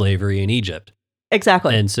from slavery in Egypt.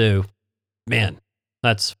 Exactly. And so, man,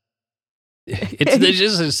 there's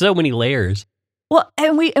just so many layers. Well,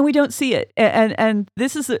 and we don't see it. And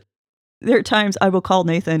this is, there are times I will call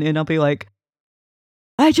Nathan and I'll be like,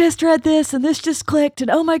 I just read this and this just clicked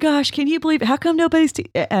and oh my gosh, can you believe it? How come nobody's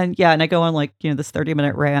and I go on like, this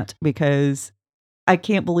 30-minute rant because I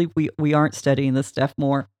can't believe we aren't studying this stuff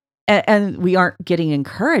more and we aren't getting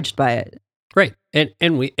encouraged by it. Right.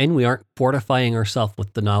 And we aren't fortifying ourselves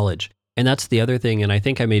with the knowledge. And that's the other thing. And I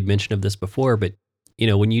think I made mention of this before, but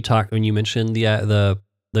when you mentioned the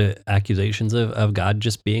accusations of God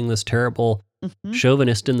just being this terrible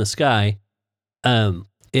chauvinist in the sky,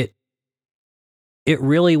 it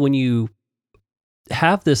really, when you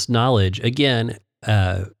have this knowledge, again,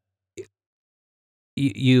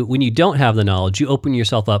 you when you don't have the knowledge, you open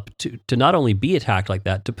yourself up to not only be attacked like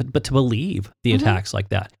that, but to believe the attacks like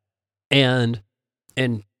that. And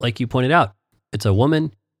like you pointed out, it's a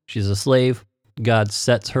woman, she's a slave, God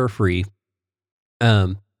sets her free.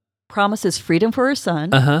 Promises freedom for her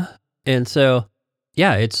son. And so,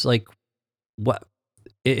 yeah, it's like, what?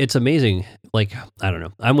 It's amazing. Like, I don't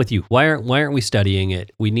know. I'm with you. Why aren't we studying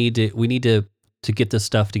it? We need to get this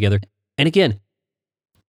stuff together. And again,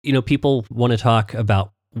 people want to talk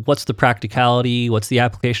about what's the practicality, what's the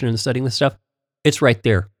application in studying this stuff. It's right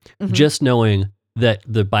there. Just knowing that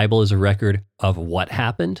the Bible is a record of what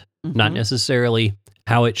happened, not necessarily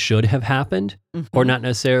how it should have happened, or not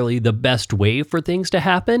necessarily the best way for things to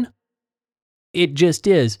happen. It just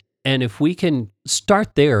is. And if we can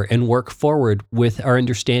start there and work forward with our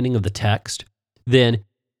understanding of the text, then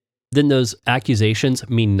those accusations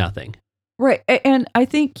mean nothing. Right. And I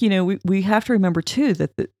think, we have to remember too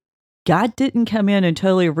that God didn't come in and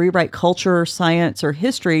totally rewrite culture, science, or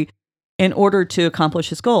history in order to accomplish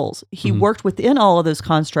his goals. He worked within all of those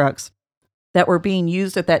constructs that were being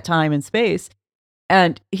used at that time in space.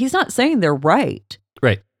 And he's not saying they're right.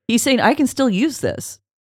 Right. He's saying, I can still use this.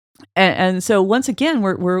 And so once again,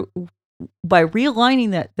 we're by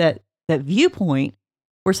realigning that viewpoint,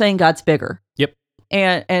 we're saying God's bigger. Yep.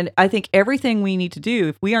 And I think everything we need to do,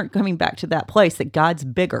 if we aren't coming back to that place, that God's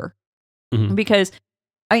bigger, because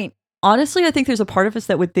honestly, I think there's a part of us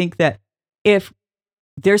that would think that if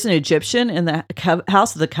there's an Egyptian in the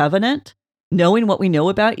house of the covenant, knowing what we know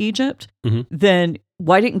about Egypt, then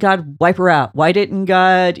why didn't God wipe her out? Why didn't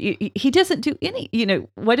God, he doesn't do any,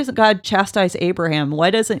 why doesn't God chastise Abraham?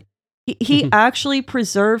 Why doesn't he actually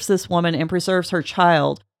preserves this woman and preserves her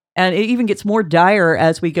child? And it even gets more dire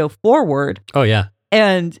as we go forward. Oh yeah.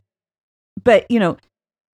 But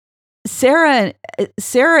Sarah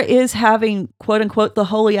is having quote unquote the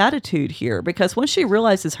holy attitude here, because once she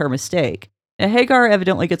realizes her mistake, and Hagar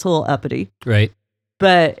evidently gets a little uppity. Right.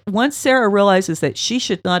 But once Sarah realizes that she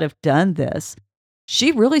should not have done this,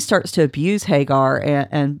 she really starts to abuse Hagar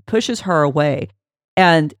and pushes her away.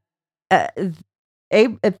 And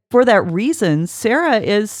for that reason, Sarah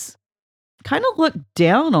is kind of looked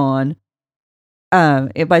down on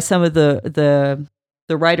by some of the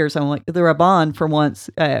writers. I'm like the Ramban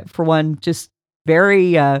for one, just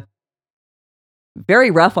very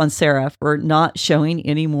very rough on Sarah for not showing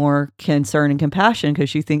any more concern and compassion because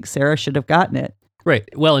she thinks Sarah should have gotten it. Right.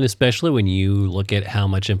 Well, and especially when you look at how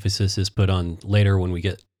much emphasis is put on later when we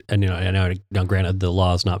get, and now granted the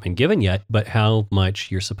law has not been given yet, but how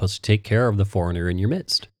much you're supposed to take care of the foreigner in your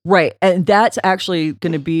midst. Right. And that's actually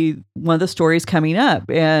going to be one of the stories coming up.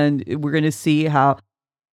 And we're going to see how,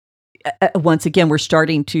 once again, we're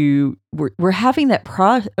having that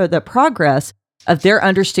the progress of their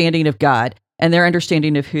understanding of God and their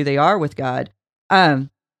understanding of who they are with God.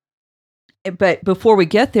 But before we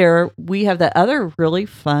get there, we have that other really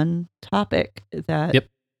fun topic that... Yep.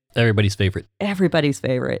 Everybody's favorite.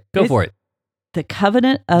 Go for it. The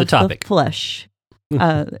covenant of the flesh,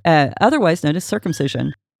 otherwise known as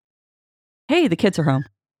circumcision. Hey, the kids are home.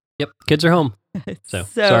 Yep, kids are home. So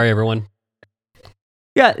sorry, everyone.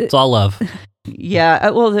 Yeah. It's all love. Yeah,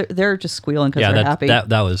 well, they're just squealing because they're happy.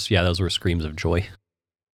 Those were screams of joy.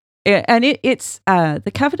 And it's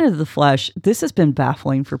the covenant of the flesh. This has been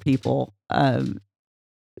baffling for people.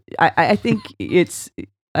 I think it's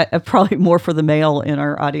probably more for the male in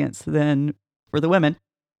our audience than for the women.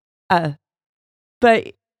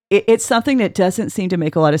 But it's something that doesn't seem to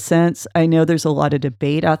make a lot of sense. I know there's a lot of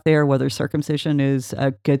debate out there whether circumcision is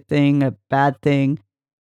a good thing, a bad thing,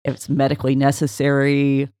 if it's medically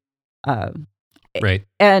necessary. Right.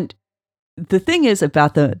 And the thing is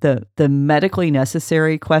about the medically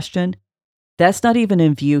necessary question, that's not even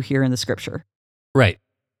in view here in the scripture. Right.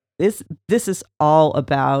 This is all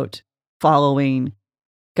about following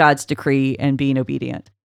God's decree and being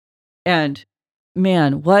obedient. And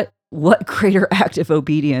man, what greater act of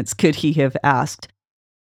obedience could he have asked?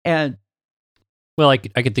 And well, I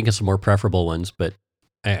could think of some more preferable ones, but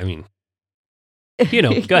I mean,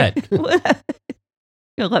 go ahead.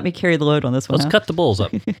 Let me carry the load on this one. Let's cut the bulls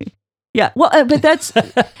up. Yeah, well, but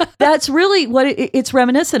that's really what it's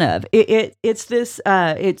reminiscent of. It's this.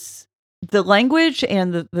 It's the language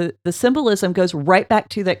and the symbolism goes right back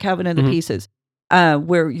to that covenant of pieces,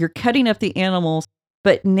 where you're cutting up the animals.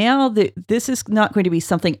 But now this is not going to be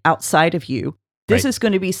something outside of you. This is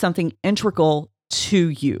going to be something integral to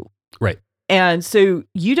you. Right. And so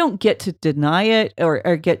you don't get to deny it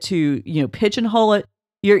or get to pigeonhole it.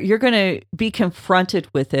 You're going to be confronted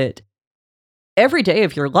with it every day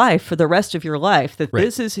of your life for the rest of your life, that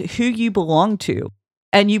this is who you belong to,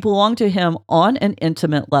 and you belong to him on an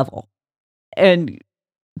intimate level. And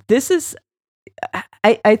this is,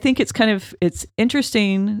 I think it's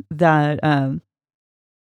interesting that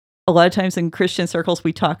a lot of times in Christian circles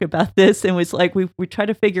we talk about this, and it's like we try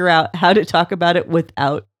to figure out how to talk about it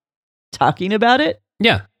without talking about it.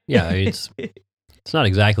 Yeah. It's not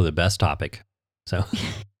exactly the best topic. So,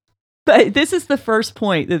 but this is the first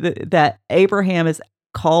point that Abraham is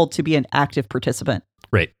called to be an active participant.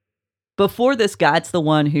 Right. Before this, God's the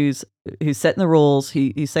one who's setting the rules.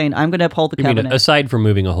 He's saying, "I'm going to uphold the covenant." Mean, aside from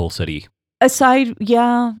moving a whole city.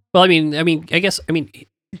 Yeah. Well, it's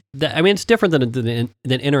different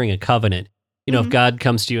than entering a covenant. If God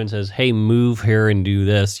comes to you and says, "Hey, move here and do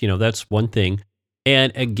this," that's one thing.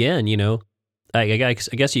 And again, I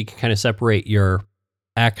guess you can kind of separate your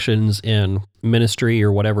actions in ministry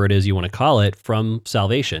or whatever it is you want to call it from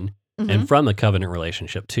salvation and from a covenant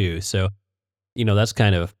relationship too. So, that's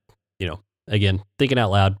kind of, again, thinking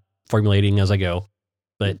out loud, formulating as I go.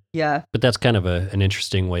 But that's kind of an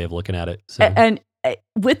interesting way of looking at it. So. And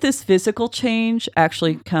with this physical change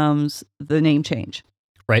actually comes the name change.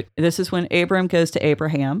 Right. This is when Abram goes to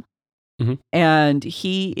Abraham, and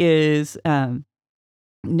he is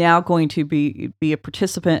now going to be a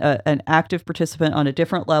participant, an active participant on a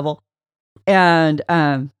different level. And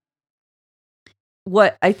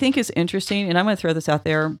what I think is interesting, and I'm going to throw this out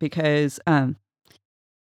there because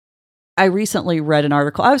I recently read an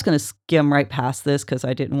article. I was going to skim right past this because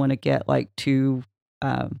I didn't want to get too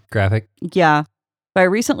graphic. Yeah. But I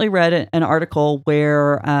recently read an article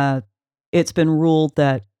where it's been ruled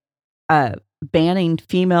that banning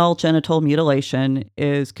female genital mutilation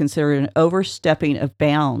is considered an overstepping of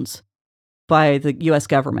bounds by the U.S.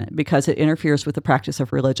 government because it interferes with the practice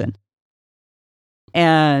of religion.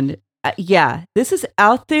 And this is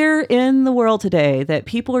out there in the world today that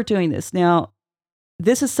people are doing this. Now,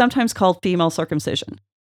 this is sometimes called female circumcision.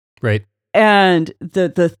 Right. And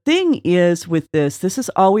the thing is with this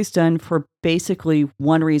is always done for basically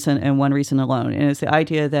one reason and one reason alone. And it's the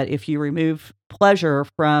idea that if you remove pleasure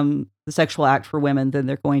from the sexual act for women, then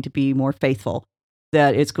they're going to be more faithful,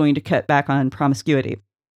 that it's going to cut back on promiscuity.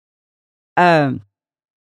 Now,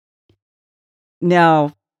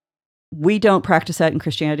 we don't practice that in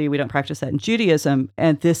Christianity. We don't practice that in Judaism.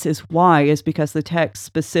 And this is why, is because the text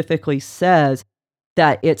specifically says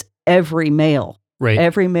that it's every male. Right.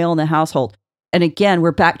 Every male in the household. And again,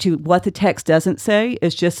 we're back to what the text doesn't say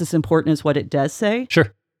is just as important as what it does say.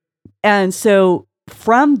 Sure. And so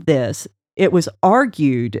from this, it was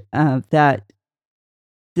argued that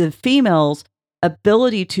the female's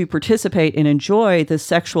ability to participate and enjoy the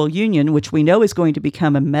sexual union, which we know is going to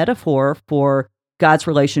become a metaphor for God's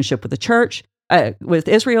relationship with the church, with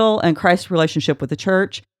Israel, and Christ's relationship with the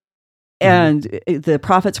church. And the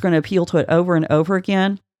prophet's going to appeal to it over and over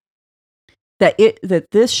again. That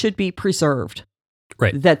this should be preserved,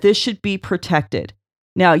 right? That this should be protected.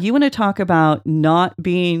 Now, you want to talk about not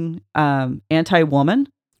being anti-woman?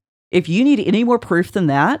 If you need any more proof than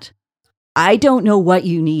that, I don't know what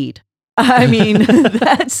you need. I mean,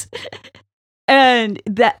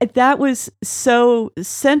 that was so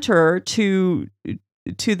center to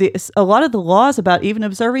a lot of the laws about even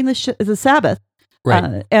observing the Sabbath,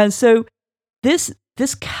 right? And so this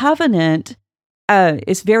covenant.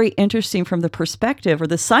 Is very interesting from the perspective, or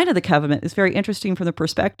the sign of the covenant is very interesting from the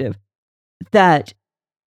perspective that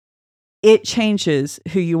it changes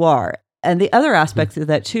who you are. And the other aspect of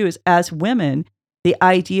that too is, as women, the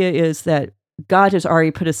idea is that God has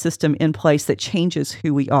already put a system in place that changes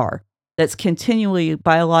who we are. That's continually,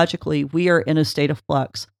 biologically, we are in a state of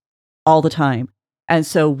flux all the time. And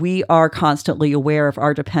so we are constantly aware of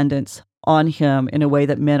our dependence on him in a way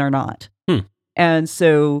that men are not. And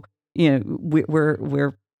so,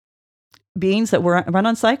 we're beings that run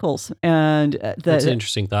on cycles. And that's an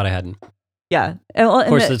interesting thought I hadn't. Yeah. Of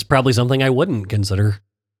course, that's probably something I wouldn't consider.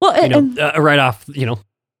 Well, right off,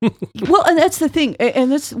 Well, and that's the thing.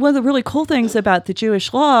 And that's one of the really cool things about the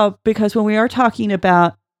Jewish law, because when we are talking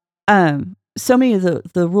about so many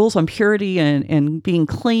of the rules on purity and being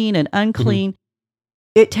clean and unclean,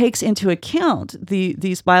 it takes into account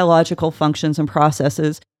these biological functions and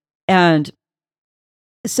processes. And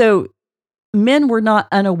so men were not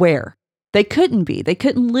unaware. They couldn't be. They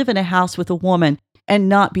couldn't live in a house with a woman and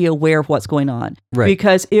not be aware of what's going on. Right.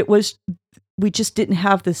 Because we just didn't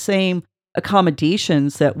have the same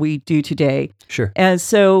accommodations that we do today. Sure. And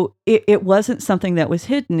so it wasn't something that was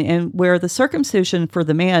hidden. And where the circumcision for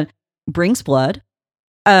the man brings blood,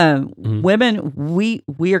 women,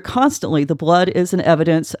 we are constantly, the blood is an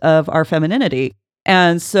evidence of our femininity.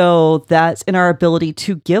 And so that's in our ability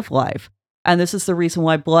to give life. And this is the reason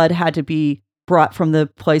why blood had to be brought from the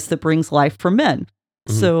place that brings life for men.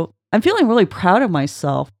 So I'm feeling really proud of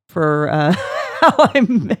myself for how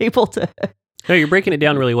I'm able to. No, you're breaking it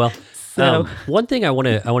down really well. So one thing I want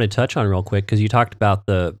to touch on real quick, because you talked about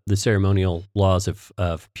the ceremonial laws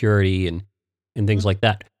of purity and things like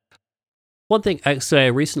that. One thing, so I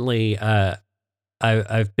recently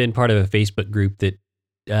I've been part of a Facebook group that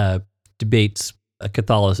debates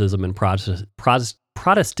Catholicism and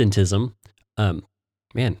Protestantism.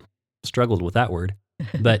 Man, struggled with that word,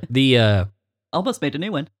 but the almost made a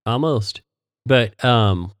new one. Almost, but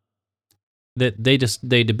that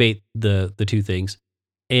they debate the two things.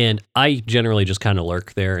 And I generally just kind of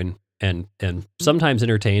lurk there and sometimes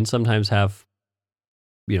entertain, sometimes have,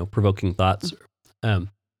 provoking thoughts that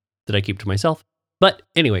I keep to myself. But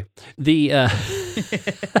anyway,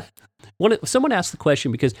 someone asked the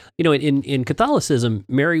question because, in Catholicism,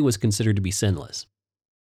 Mary was considered to be sinless.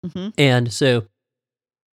 And so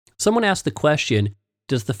someone asked the question,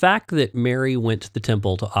 does the fact that Mary went to the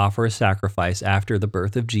temple to offer a sacrifice after the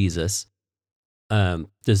birth of Jesus,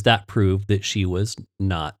 does that prove that she was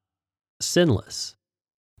not sinless?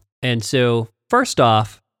 And so, first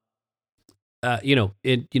off,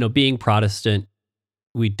 being Protestant,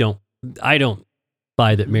 I don't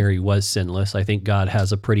buy that Mary was sinless. I think God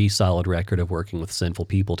has a pretty solid record of working with sinful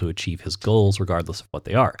people to achieve his goals, regardless of what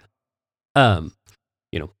they are.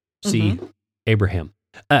 See Abraham.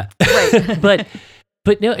 Right.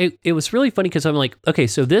 But no, it was really funny because I'm like, okay,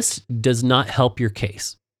 so this does not help your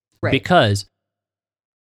case. Right. Because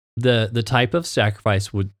the type of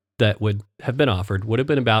sacrifice that would have been offered would have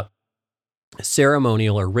been about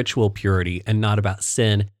ceremonial or ritual purity and not about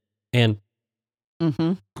sin. And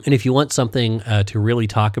if you want something to really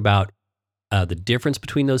talk about the difference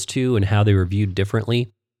between those two and how they were viewed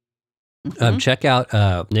differently, check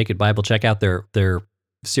out Naked Bible. Check out their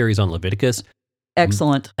series on Leviticus.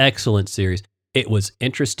 Excellent series. It was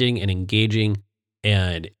interesting and engaging,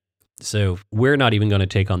 and so we're not even going to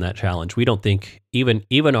take on that challenge. We don't think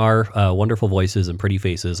even our wonderful voices and pretty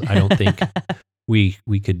faces, I don't think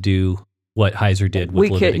we could do what Heiser did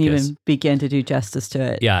with Leviticus. We couldn't even begin to do justice to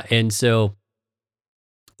it. Yeah, and so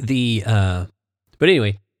but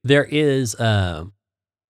anyway, there is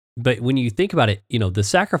but when you think about it, the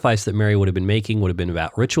sacrifice that Mary would have been making would have been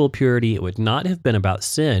about ritual purity. It would not have been about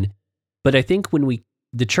sin. But I think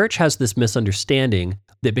the church has this misunderstanding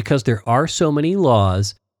that because there are so many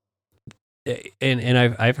laws, and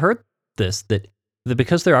I've heard this, that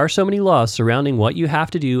because there are so many laws surrounding what you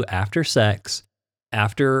have to do after sex,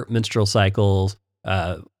 after menstrual cycles,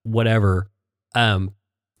 whatever,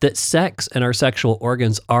 that sex and our sexual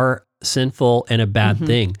organs are sinful and a bad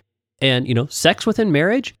thing. And, sex within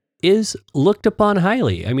marriage is looked upon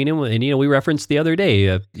highly. I mean, we referenced the other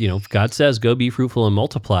day, God says, go be fruitful and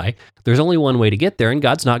multiply. There's only one way to get there, and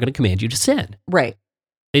God's not going to command you to sin. Right.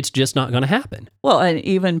 It's just not going to happen. Well, and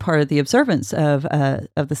even part of the observance of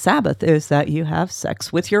the Sabbath is that you have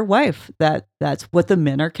sex with your wife. That's what the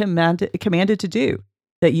men are commanded to do,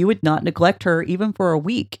 that you would not neglect her even for a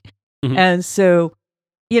week. And so,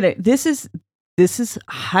 this is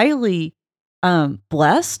highly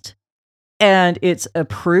blessed. And it's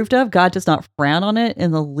approved of. God does not frown on it in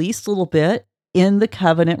the least little bit in the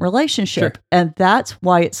covenant relationship. Sure. And that's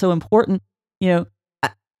why it's so important.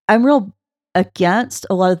 I'm real against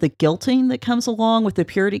a lot of the guilting that comes along with the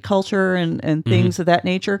purity culture and things of that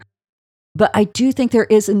nature. But I do think there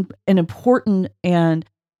is an important and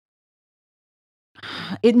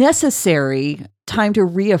necessary time to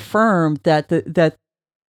reaffirm that that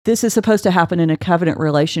this is supposed to happen in a covenant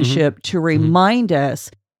relationship to remind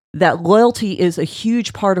us that loyalty is a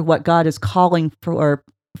huge part of what God is calling for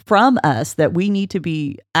from us, that we need to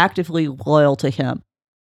be actively loyal to him.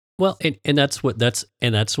 Well, and that's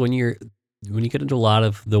when you get into a lot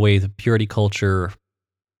of the way the purity culture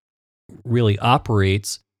really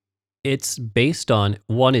operates, it's based on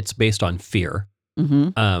fear,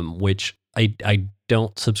 which I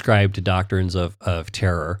don't subscribe to doctrines of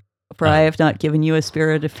terror. For I have not given you a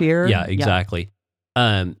spirit of fear. Yeah, exactly.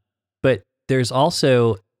 Yeah. But there's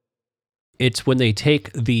also, it's when they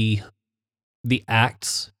take the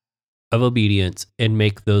acts of obedience and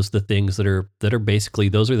make those the things that are basically,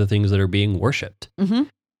 those are the things that are being worshipped.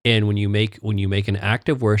 And when you make an act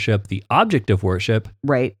of worship the object of worship,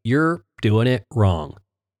 right, you're doing it wrong.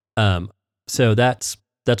 So that's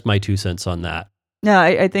my 2 cents on that. No,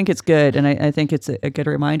 I think it's good, and I think it's a good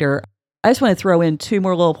reminder. I just want to throw in 2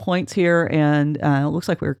 more little points here, and it looks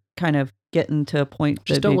like we're kind of getting to a point.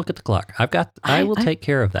 Just don't look at the clock. I will take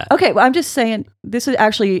care of that. Okay, well, I'm just saying this is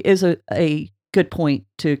a good point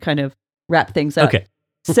to kind of wrap things up. Okay.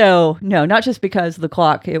 So, no, not just because of the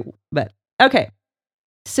clock, but okay.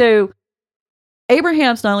 So,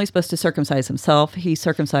 Abraham's not only supposed to circumcise himself, he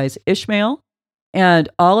circumcised Ishmael and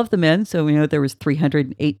all of the men. So, we know there was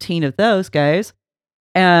 318 of those guys.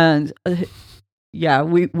 And yeah,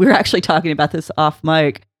 we were actually talking about this off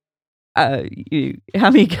mic. How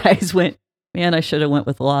many guys went, man, I should have went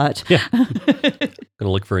with Lot. Yeah.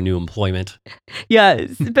 Gonna look for a new employment.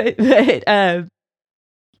 Yes, but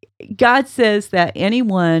God says that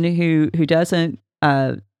anyone who doesn't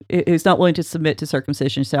who's not willing to submit to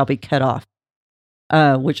circumcision shall be cut off,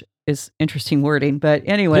 which is interesting wording. But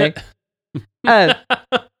anyway,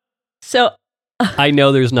 so I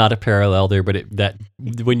know there's not a parallel there, but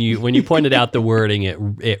when you pointed out the wording,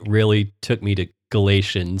 it really took me to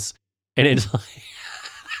Galatians, and it's like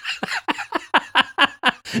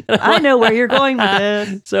I know where you're going with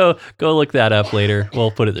this. So go look that up later.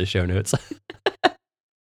 We'll put it in the show notes.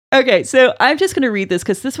 Okay, so I'm just going to read this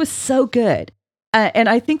because this was so good. And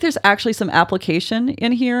I think there's actually some application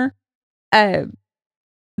in here.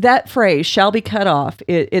 That phrase, shall be cut off,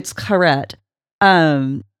 it's karet.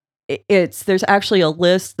 There's actually a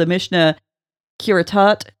list, the Mishnah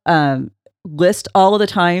Kiratot list all of the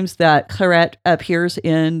times that karet appears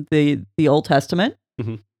in the Old Testament.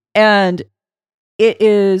 And it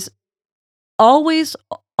is almost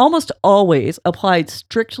always applied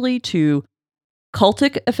strictly to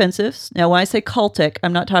cultic offenses. Now, when I say cultic,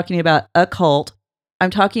 I'm not talking about a cult.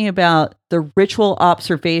 I'm talking about the ritual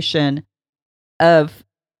observation of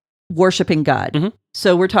worshiping God.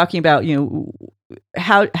 So we're talking about,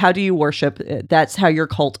 how do you worship? That's how your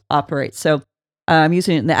cult operates. So I'm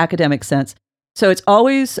using it in the academic sense. So it's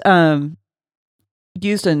always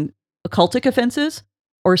used in cultic offenses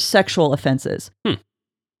or sexual offenses.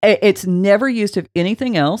 It's never used of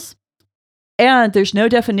anything else. And there's no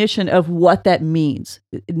definition of what that means.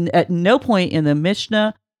 At no point in the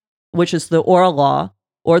Mishnah, which is the oral law,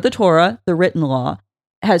 or the Torah, the written law,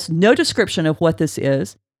 has no description of what this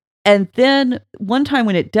is. And then one time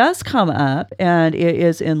when it does come up, and it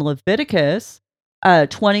is in Leviticus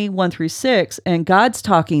 20:1-6, and God's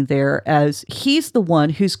talking there as he's the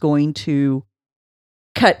one who's going to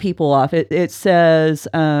cut people off. It says,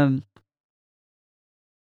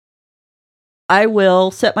 I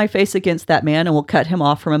will set my face against that man and will cut him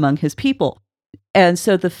off from among his people. And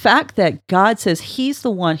so the fact that God says he's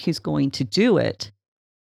the one who's going to do it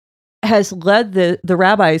has led the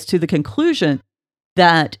rabbis to the conclusion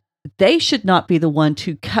that they should not be the one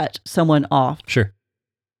to cut someone off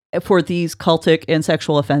for these cultic and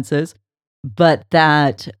sexual offenses, but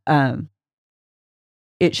that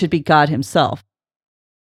it should be God himself.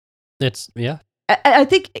 I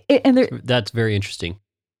think, that's very interesting.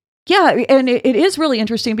 Yeah, and it is really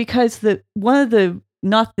interesting because one of the,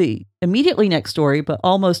 not the immediately next story, but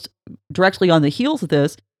almost directly on the heels of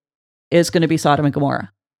this, is going to be Sodom and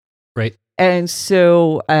Gomorrah. Right. And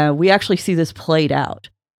so we actually see this played out.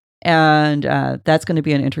 And that's going to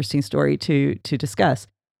be an interesting story to discuss.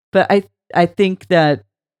 But I think that,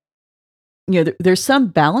 there's some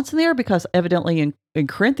balance in there because evidently in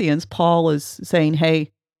Corinthians, Paul is saying,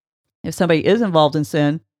 hey, if somebody is involved in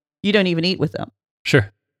sin, you don't even eat with them.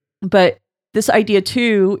 Sure. But this idea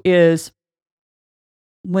too is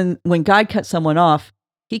when God cuts someone off,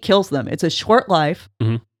 he kills them. It's a short life,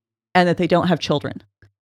 and that they don't have children.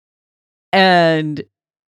 And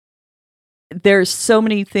there's so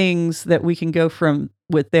many things that we can go from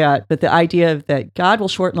with that, but the idea of that God will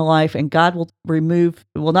shorten a life and God will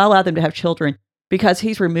not allow them to have children because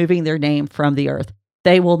he's removing their name from the earth.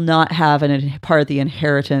 they will not have part of the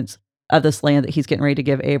inheritance of this land that he's getting ready to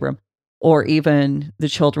give Abram, or even the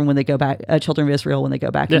children when they go back, children of Israel when they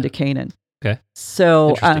go back into Canaan. Okay.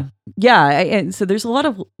 So, and so there's a lot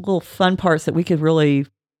of little fun parts that we could really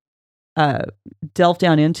delve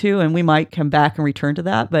down into, and we might come back and return to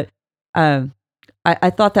that. But I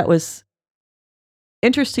thought that was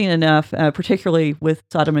interesting enough, particularly with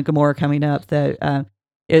Sodom and Gomorrah coming up, that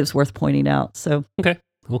it was worth pointing out. So, okay,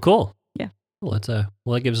 well, cool. Yeah. Well,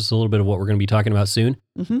 that gives us a little bit of what we're going to be talking about soon.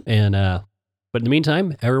 Mm-hmm. And but in the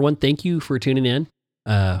meantime, everyone, thank you for tuning in.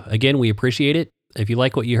 Again, we appreciate it. If you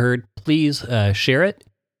like what you heard, please share it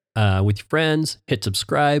with your friends. Hit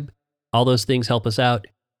subscribe. All those things help us out.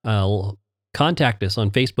 Contact us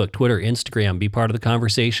on Facebook, Twitter, Instagram. Be part of the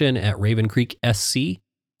conversation at Raven Creek SC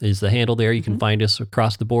is the handle there. You can find us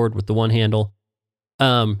across the board with the one handle.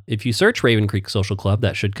 If you search Raven Creek Social Club,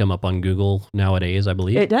 that should come up on Google nowadays, I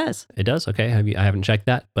believe. It does. It does? Okay. I haven't checked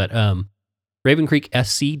that. But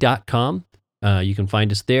ravencreeksc.com. You can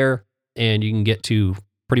find us there, and you can get to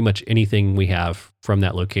pretty much anything we have from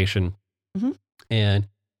that location. Mm-hmm. And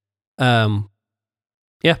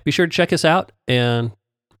be sure to check us out and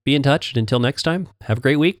be in touch. And until next time, have a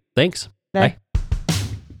great week. Thanks. Bye.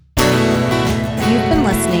 You've been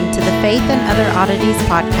listening to the Faith and Other Oddities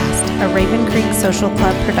podcast, a Raven Creek Social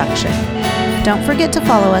Club production. Don't forget to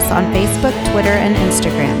follow us on Facebook, Twitter, and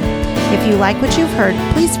Instagram. If you like what you've heard,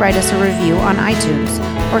 please write us a review on iTunes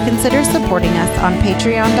or consider supporting us on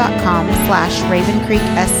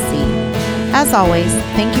patreon.com/RavenCreekSC. As always,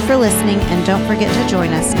 thank you for listening, and don't forget to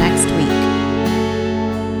join us next week.